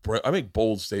make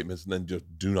bold statements and then just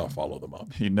do not follow them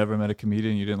up. You never met a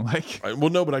comedian you didn't like? Well,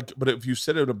 no, but if you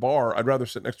sit at a bar, I'd rather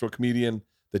sit next to a comedian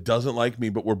that doesn't like me,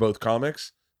 but we're both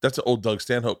comics. That's an old Doug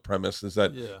Stanhope premise. Is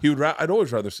that Yeah. he would? I'd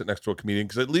always rather sit next to a comedian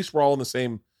because at least we're all in the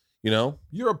same. You know,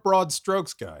 You're a Broad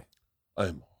Strokes guy.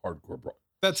 I'm hardcore.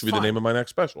 That's Should be fine. the name of my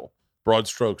next special. Broad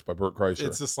Strokes by Burt Kreischer.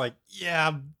 It's just like,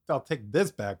 yeah, I'll take this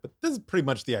back, but this is pretty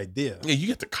much the idea. Yeah, you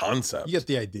get the concept. You get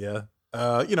the idea.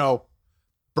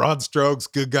 Broad strokes,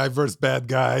 good guy versus bad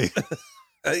guy.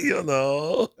 You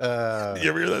know. You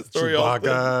ever hear that story? Austin?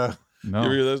 Chewbacca. You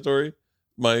ever hear that story?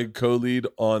 My co-lead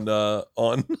on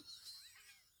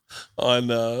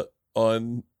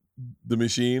The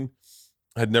Machine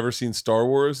had never seen Star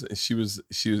Wars, and she was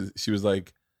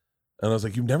like, and I was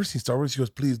like, "You've never seen Star Wars?" She goes,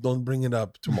 "Please don't bring it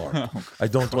up tomorrow. I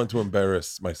don't want to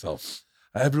embarrass myself.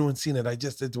 Everyone's seen it.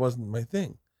 It wasn't my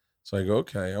thing." So I go,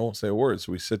 "Okay, I won't say a word."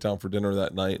 So we sit down for dinner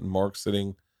that night, and Mark's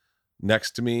sitting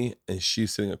next to me, and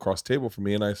she's sitting across the table from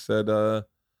me, and I said,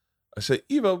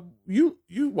 "Eva, you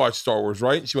watch Star Wars,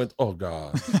 right?" And she went, "Oh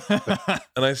God."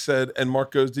 And I said, and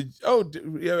Mark goes,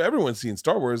 yeah, everyone's seen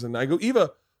Star Wars. And I go,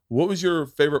 "Eva, what was your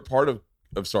favorite part of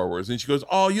Star Wars?" And she goes,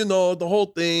 "Oh, the whole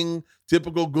thing,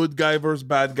 typical good guy versus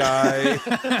bad guy.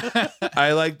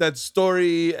 I like that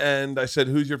story." And I said,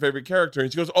 "Who's your favorite character?"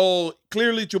 And she goes, "Oh,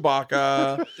 clearly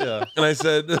Chewbacca." Yeah. And I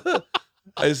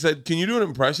said, "Can you do an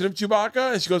impression of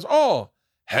Chewbacca?" And she goes, "Oh,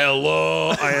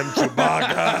 hello, I am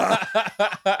Chewbacca."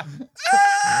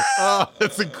 Oh,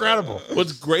 it's incredible.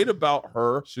 What's great about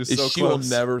her She's is so she will close.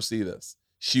 never see this.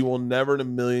 She will never in a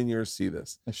million years see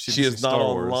this. If she She could is see not Star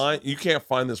Wars. online. You can't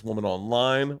find this woman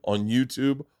online, on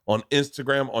YouTube, on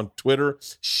Instagram, on Twitter.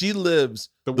 She lives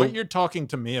The way you're talking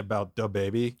to me about Da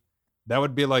Baby, that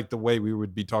would be like the way we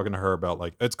would be talking to her about,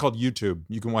 like, it's called YouTube.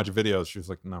 You can watch videos. She was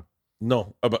like, no.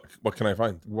 No, but what can I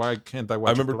find? Why can't I watch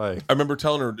I remember. play? I remember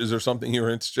telling her, "Is there something you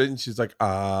were interested in?" She's like,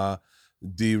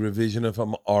 the revision of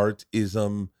art is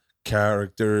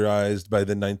characterized by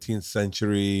the 19th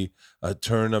century, a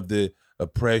turn of the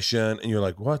oppression." And you're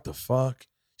like, "What the fuck?"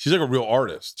 She's like a real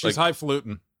artist. She's like,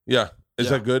 highfalutin. yeah. Is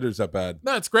Yeah. that good or is that bad?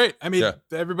 No, it's great. I mean, Yeah.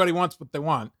 everybody wants what they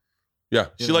want. Yeah,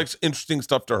 You she know. likes interesting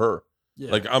stuff to her.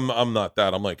 Yeah. Like I'm not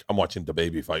that. I'm like I'm watching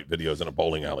DaBaby fight videos in a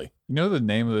bowling alley. You know the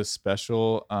name of this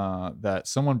special that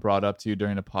someone brought up to you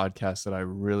during a podcast that I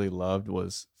really loved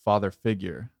was Father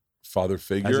Figure Father as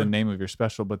figure. the name of your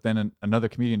special. But then another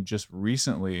comedian just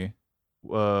recently,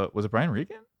 was it Brian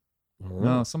Regan? Mm-hmm.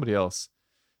 No, somebody else.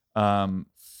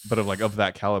 But of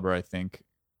that caliber, I think.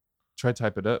 Try to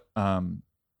type it up.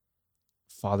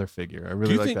 Father Figure. I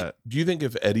really like that. Do you think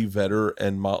if Eddie Vedder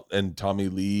and Tommy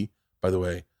Lee, by the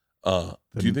way, Do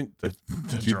you think the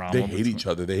drama they hate between- each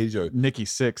other? They hate each other. Nikki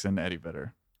Sixx and Eddie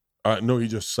Vedder. No, he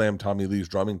just slammed Tommy Lee's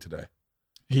drumming today.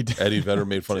 He did. Eddie Vedder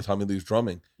made fun of Tommy Lee's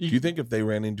drumming. Do you think if they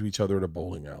ran into each other at a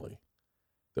bowling alley,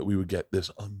 that we would get this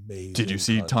amazing? Did you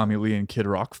see content? Tommy Lee and Kid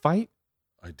Rock fight?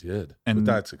 I did, And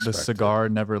but that's the expected. cigar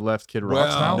never left Kid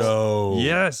Rock's Well, mouth. No,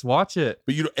 Yes, watch it.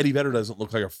 but Eddie Vedder doesn't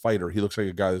look like a fighter. He looks like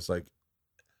a guy that's like,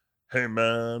 "Hey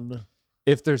man."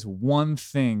 If there's one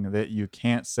thing that you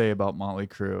can't say about Motley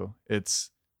Crue,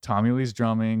 it's Tommy Lee's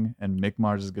drumming and Mick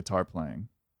Mars's guitar playing.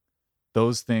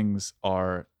 Those things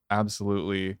are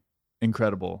absolutely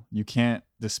incredible. You can't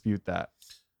dispute that.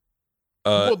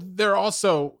 Well, they're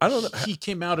also. I don't know. He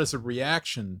came out as a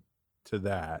reaction to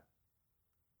that.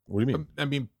 What do you mean? I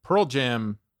mean, Pearl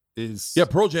Jam is. Yeah,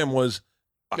 Pearl Jam was.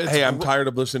 It's Hey, I'm gr- tired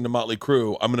of listening to Motley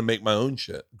Crue. I'm gonna make my own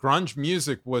shit. Grunge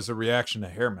music was a reaction to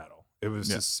hair metal. It was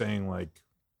Yeah. just saying like,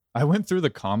 I went through the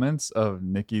comments of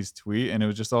Nikki's tweet and it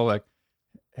was just all like,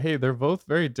 hey, they're both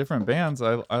very different bands.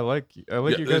 I like Yeah,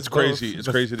 you guys. it's crazy. both." It's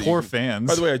The crazy that you Poor can- fans.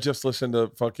 By the way, I just listened to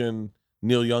fucking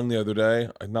Neil Young the other day.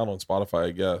 Not on Spotify,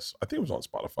 I guess. I think it was on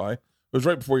Spotify. It was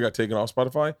right before he got taken off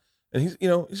Spotify. And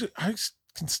I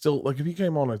can still, like, if he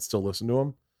came on, I'd still listen to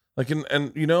him. Like, and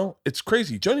it's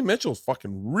crazy. Joni Mitchell's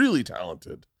fucking really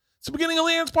talented. It's the beginning of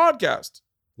Leanne's podcast.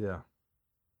 yeah,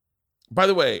 By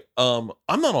the way, I'm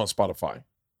not on Spotify.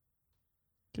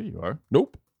 Here you are.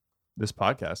 Nope. This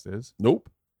podcast is. Nope.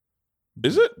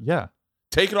 Is it? Yeah.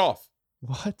 Take it off.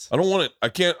 What? I don't want it. I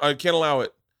can't allow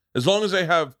it. As long as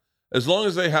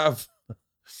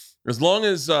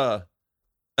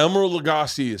Emerald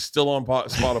Lagasse is still on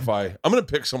Spotify, I'm going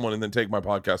to pick someone and then take my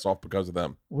podcast off because of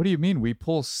them. What do you mean? We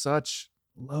pull such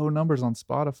low numbers on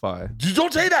Spotify.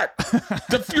 Don't say that.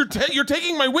 You're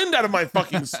taking my wind out of my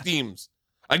fucking steams.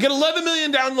 I get 11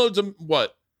 million downloads.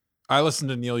 What? I listened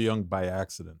to Neil Young by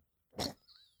accident.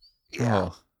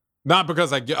 Oh. Not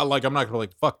because I get like I'm not gonna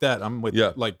like fuck that. I'm with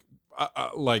Yeah. like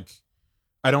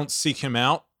I don't seek him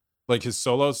out like his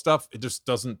solo stuff. It just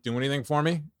doesn't do anything for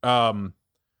me.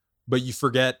 But you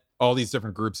forget all these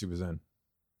different groups he was in,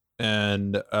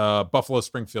 and Buffalo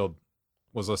Springfield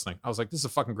was listening. I was like, this is a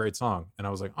fucking great song, and I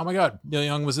was like, oh my god, Neil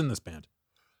Young was in this band.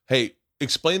 Hey,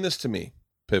 explain this to me.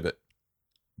 Pivot.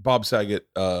 Bob Saget.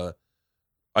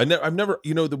 I've never.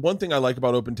 The one thing I like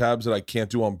about Open Tabs that I can't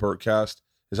do on Bertcast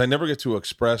is I never get to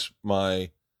express my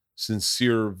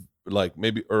sincere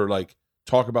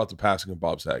talk about the passing of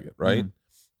Bob Saget, right?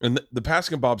 And the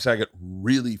passing of Bob Saget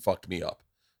really fucked me up.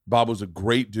 Bob was a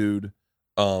great dude.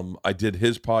 I did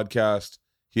his podcast.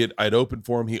 I'd opened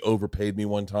for him. He overpaid me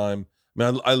one time.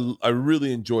 Man, I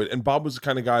really enjoyed it. And Bob was the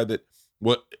kind of guy that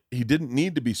he didn't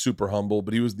need to be super humble,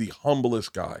 but he was the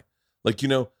humblest guy. Like,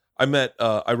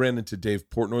 I ran into Dave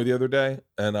Portnoy the other day,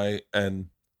 and I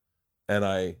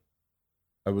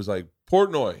was like,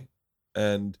 Portnoy.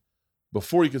 And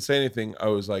before he could say anything, I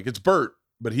was like, it's Bert.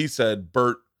 But he said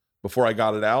Bert before I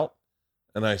got it out.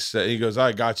 And I said, he goes,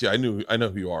 I got you. I know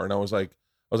who you are. And I was like,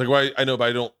 well, I know, but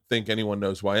I don't think anyone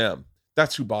knows who I am.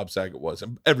 That's who Bob Saget was.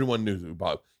 And everyone knew who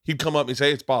Bob. He'd come up and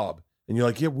say, it's Bob. And you're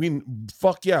like,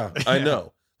 yeah, I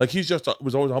know. Like, he's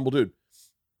was always a humble dude.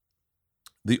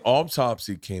 The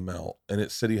autopsy came out and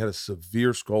it said he had a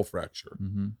severe skull fracture.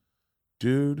 Mm-hmm.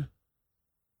 Dude,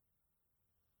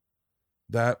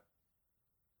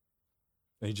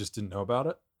 And he just didn't know about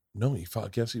it. no, I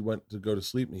guess he went to go to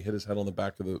sleep and he hit his head on the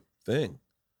back of the thing.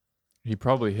 He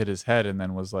probably hit his head and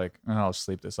then was like, I'll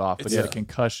sleep this off. But he had a Yeah.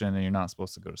 concussion and you're not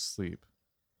supposed to go to sleep.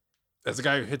 As a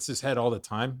guy who hits his head all the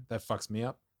time, that fucks me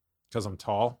up because I'm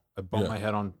tall. I bump Yeah. my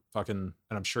head on fucking,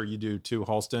 and I'm sure you do too,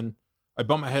 Halston. I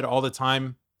bump my head all the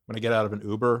time when I get out of an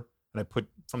Uber and I put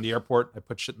from the airport, I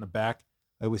put shit in the back.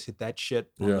 I always hit that shit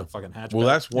on Yeah. the fucking hatchback. Well,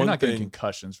 that's You're one not getting thing.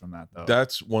 concussions from that, though.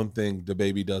 That's one thing the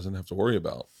baby doesn't have to worry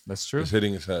about. That's true. Is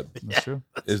hitting his head. That's true.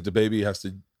 Is the baby has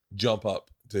to jump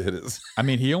up to hit his. I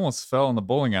mean, he almost fell in the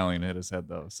bowling alley and hit his head,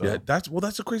 though. So Yeah, that's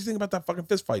the crazy thing about that fucking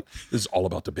fist fight. This is all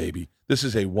about the baby. This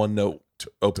is a one note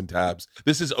Open Tabs.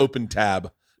 This is Open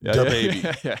Tab. yeah, the yeah,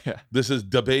 baby. Yeah. This is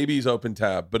the baby's Open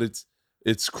Tab. But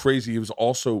it's crazy. He was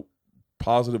also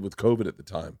positive with COVID at the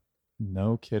time.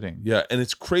 No kidding. Yeah, and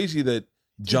it's crazy that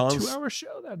Did a John's 2-hour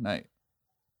show that night.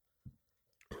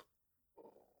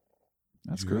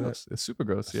 That's Did you hear gross. It's super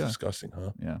gross. That's Yeah. disgusting,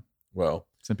 huh? Yeah. Well,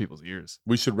 It's in people's ears.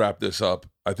 we should wrap this up.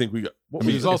 I think we got. I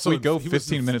mean, was if also- we go he was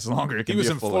 15 in- minutes longer, it can He was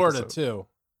be a in full Florida episode. too.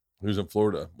 Who's in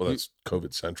Florida? Well, He- that's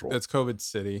COVID Central. It's COVID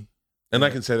City. And I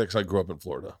can say that because I grew up in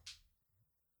Florida.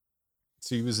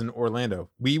 So he was in Orlando.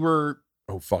 We were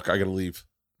Oh, fuck. I got to leave.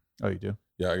 Oh, you do?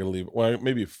 Yeah, I got to leave. Well,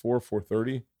 maybe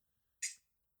 4:30.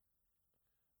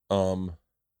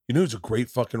 You know who's a great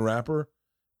fucking rapper?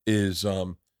 Is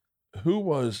who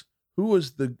was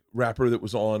the rapper that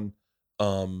was on?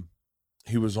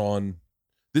 He was on.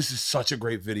 This is such a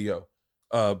great video.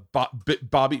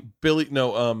 Bobby Billy.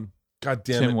 No. God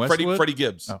damn Tim it. Westwood? Freddie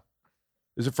Gibbs. Oh.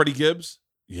 Is it Freddie Gibbs?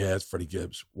 Yeah, it's Freddie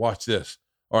Gibbs. Watch this.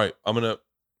 All right,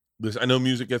 I know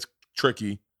music gets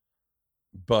tricky,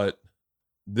 but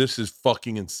this is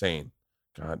fucking insane.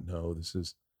 God, no, this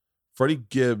is Freddie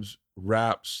Gibbs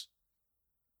raps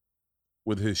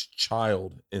with his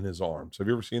child in his arms. Have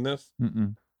you ever seen this?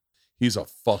 Mm-mm. He's a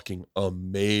fucking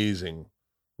amazing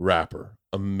rapper.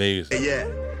 Amazing. Yeah,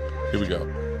 Here we go.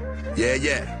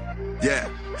 yeah.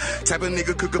 Type of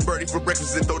nigga cook a birdie for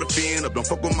breakfast and throw the fin up. Don't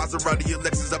fuck with Maserati or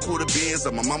Lexus, I pull the Benz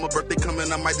up. My mama birthday coming,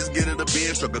 I might just get her the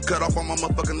Benz truck. A cut off on my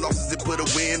motherfucking losses and put a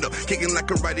wind up. Kicking like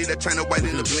karate, that China white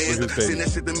in the blender. Send that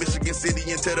shit to Michigan City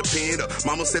and tear the pen up.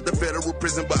 Mama said the federal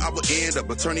prison, but I would end up.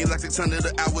 Attorney like 600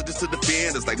 an hour just to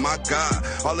defend us. Like, my God,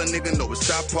 all a nigga know is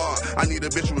shot part. I need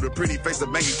a bitch with a pretty face, a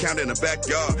bank account in the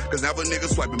backyard. Cause now a nigga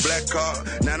swiping black card.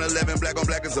 9/11, black on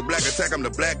black is a black attack. I'm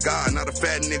the black guy, not a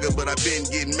fat nigga, but I been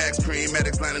getting max cream.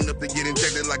 Medics lining up to get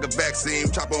injected like a vaccine.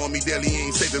 Chopper on me daily,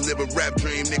 ain't safe to live a rap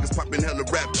dream. Niggas popping hella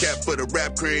rap cap for the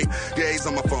rap cream. Days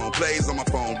on my phone, plays on my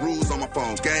phone, rules on my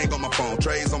phone, gang on my phone,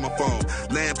 trays on my phone.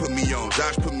 Land put me on,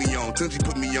 Josh put me on, Tunji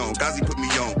put me on, Gazi put me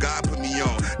on, God put me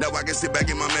on. Now I can sit back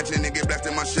in my mansion and get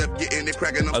blasted my chef, getting it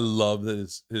cracking I up. love that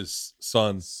his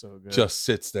son So good. just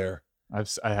sits there. I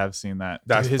have seen that.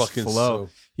 That's Dude, his fucking flow.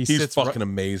 he's sits fucking ri-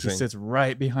 amazing. He sits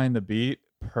right behind the beat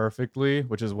perfectly,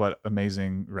 which is what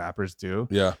amazing rappers do.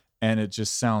 Yeah. And it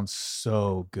just sounds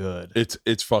so good.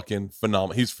 It's fucking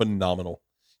phenomenal. He's phenomenal.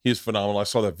 He is phenomenal. I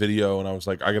saw that video and I was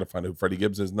like, I gotta find out who Freddie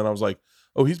Gibbs is. And then I was like,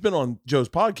 oh, he's been on Joe's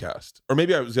podcast. Or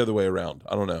maybe I was the other way around.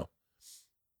 I don't know.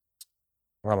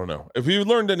 If you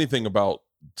learned anything about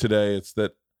today, it's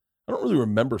that I don't really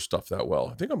remember stuff that well.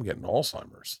 I think I'm getting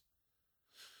Alzheimer's.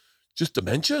 Just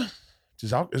dementia? Is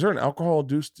there an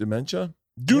alcohol-induced dementia?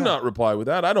 Do Yeah. not reply with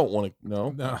that. I don't want to know.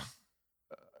 No.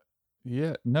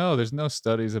 Yeah. No, there's no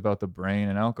studies about the brain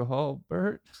and alcohol,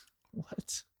 Bert.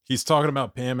 What? He's talking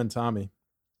about Pam and Tommy,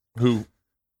 Who?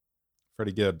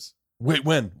 Freddie Gibbs. Wait,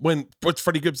 when? What's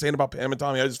Freddie Gibbs saying about Pam and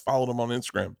Tommy? I just followed him on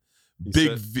Instagram. He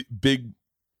Big, said- big.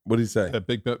 What did he say? That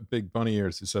big bunny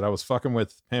ears. He said, I was fucking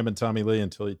with Pam and Tommy Lee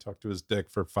until he talked to his dick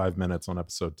for 5 minutes on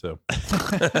episode 2. That's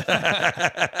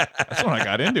when I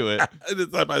got into it.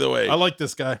 It's not, by the way. I like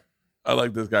this guy. I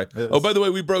like this guy. Yes. Oh, by the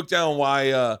way, we broke down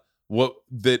why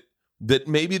that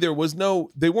maybe there was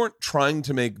they weren't trying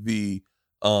to make the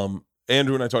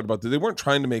Andrew and I talked about this. They weren't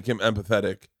trying to make him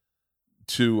empathetic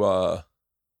to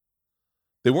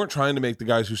they weren't trying to make the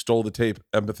guys who stole the tape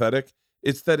empathetic.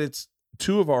 It's that it's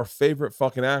two of our favorite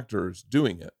fucking actors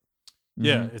doing it.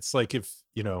 Yeah. Mhm. It's like if,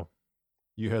 you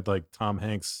had like Tom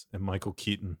Hanks and Michael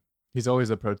Keaton. He's always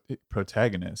a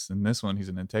protagonist. In this one, he's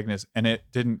an antagonist. And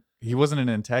he wasn't an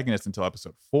antagonist until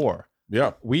episode 4.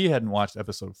 Yeah. We hadn't watched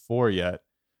episode 4 yet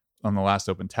on the last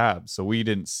open tab. So we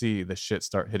didn't see the shit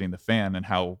start hitting the fan and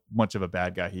how much of a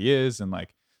bad guy he is and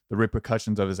like the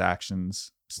repercussions of his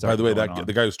actions. By the way, going on.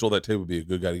 the guy who stole that tape would be a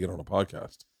good guy to get on a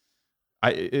podcast.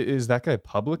 Is that guy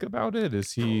public about it?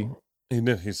 Is he? He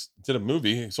did a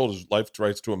movie. He sold his life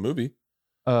rights to a movie.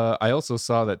 I also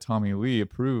saw that Tommy Lee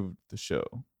approved the show.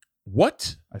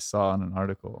 What? I saw in an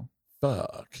article.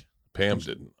 Fuck. Pam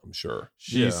didn't, I'm sure.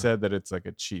 She Yeah. said that it's like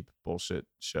a cheap bullshit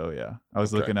show. Yeah, I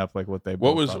was Okay. looking up like what they. What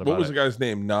both was thought the about it. guy's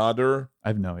name? Nader? I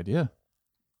have no idea.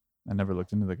 I never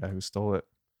looked into the guy who stole it.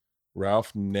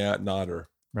 Ralph Nader.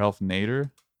 Ralph Nader.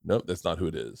 Nope, that's not who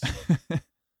it is.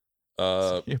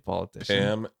 Is he a politician?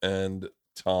 Pam and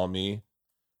Tommy.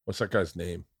 What's that guy's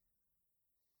name?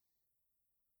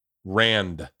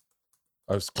 Rand.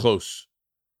 I was close.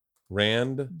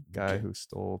 Rand. Guy who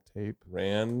stole tape.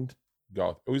 Rand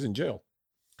Goth. Oh, he's in jail.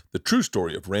 The true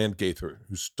story of Rand Gaither,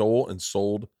 who stole and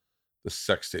sold the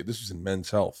sex tape. This was in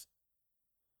Men's Health.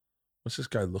 What's this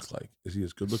guy look like? Is he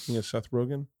as good looking as Seth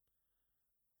Rogen?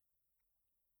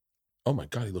 Oh my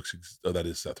God, he looks. Oh, that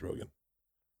is Seth Rogen.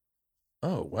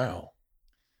 Oh, wow.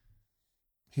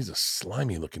 He's a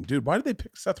slimy looking dude. Why did they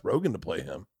pick Seth Rogen to play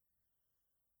him?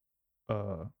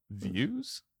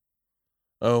 Views.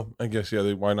 Oh, I guess,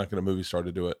 yeah. Why not get a movie star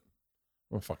to do it?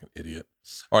 I'm a fucking idiot.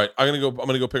 All right, I'm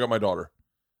gonna go pick up my daughter.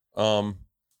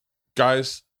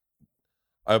 Guys,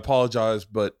 I apologize,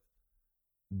 but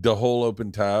the whole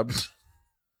open tabs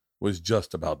was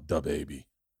just about Da Baby.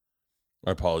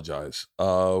 I apologize.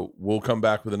 We'll come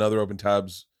back with another open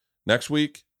tabs next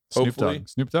week. Hopefully.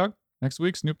 Snoop Dogg. Next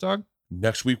week, Snoop Dogg.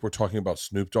 Next week we're talking about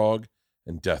Snoop Dogg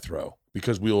and Death Row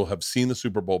because we will have seen the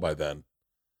Super Bowl by then.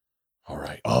 All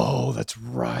right. Oh, that's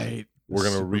right. We're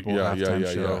gonna Super Bowl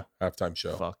halftime show. halftime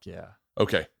show. Fuck yeah.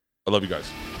 Okay. I love you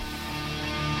guys.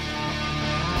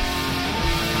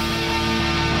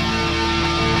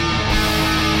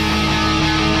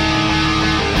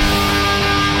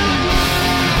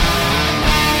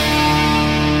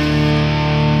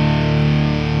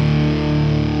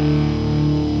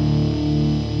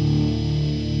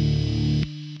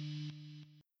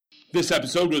 This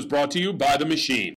episode was brought to you by The Machine.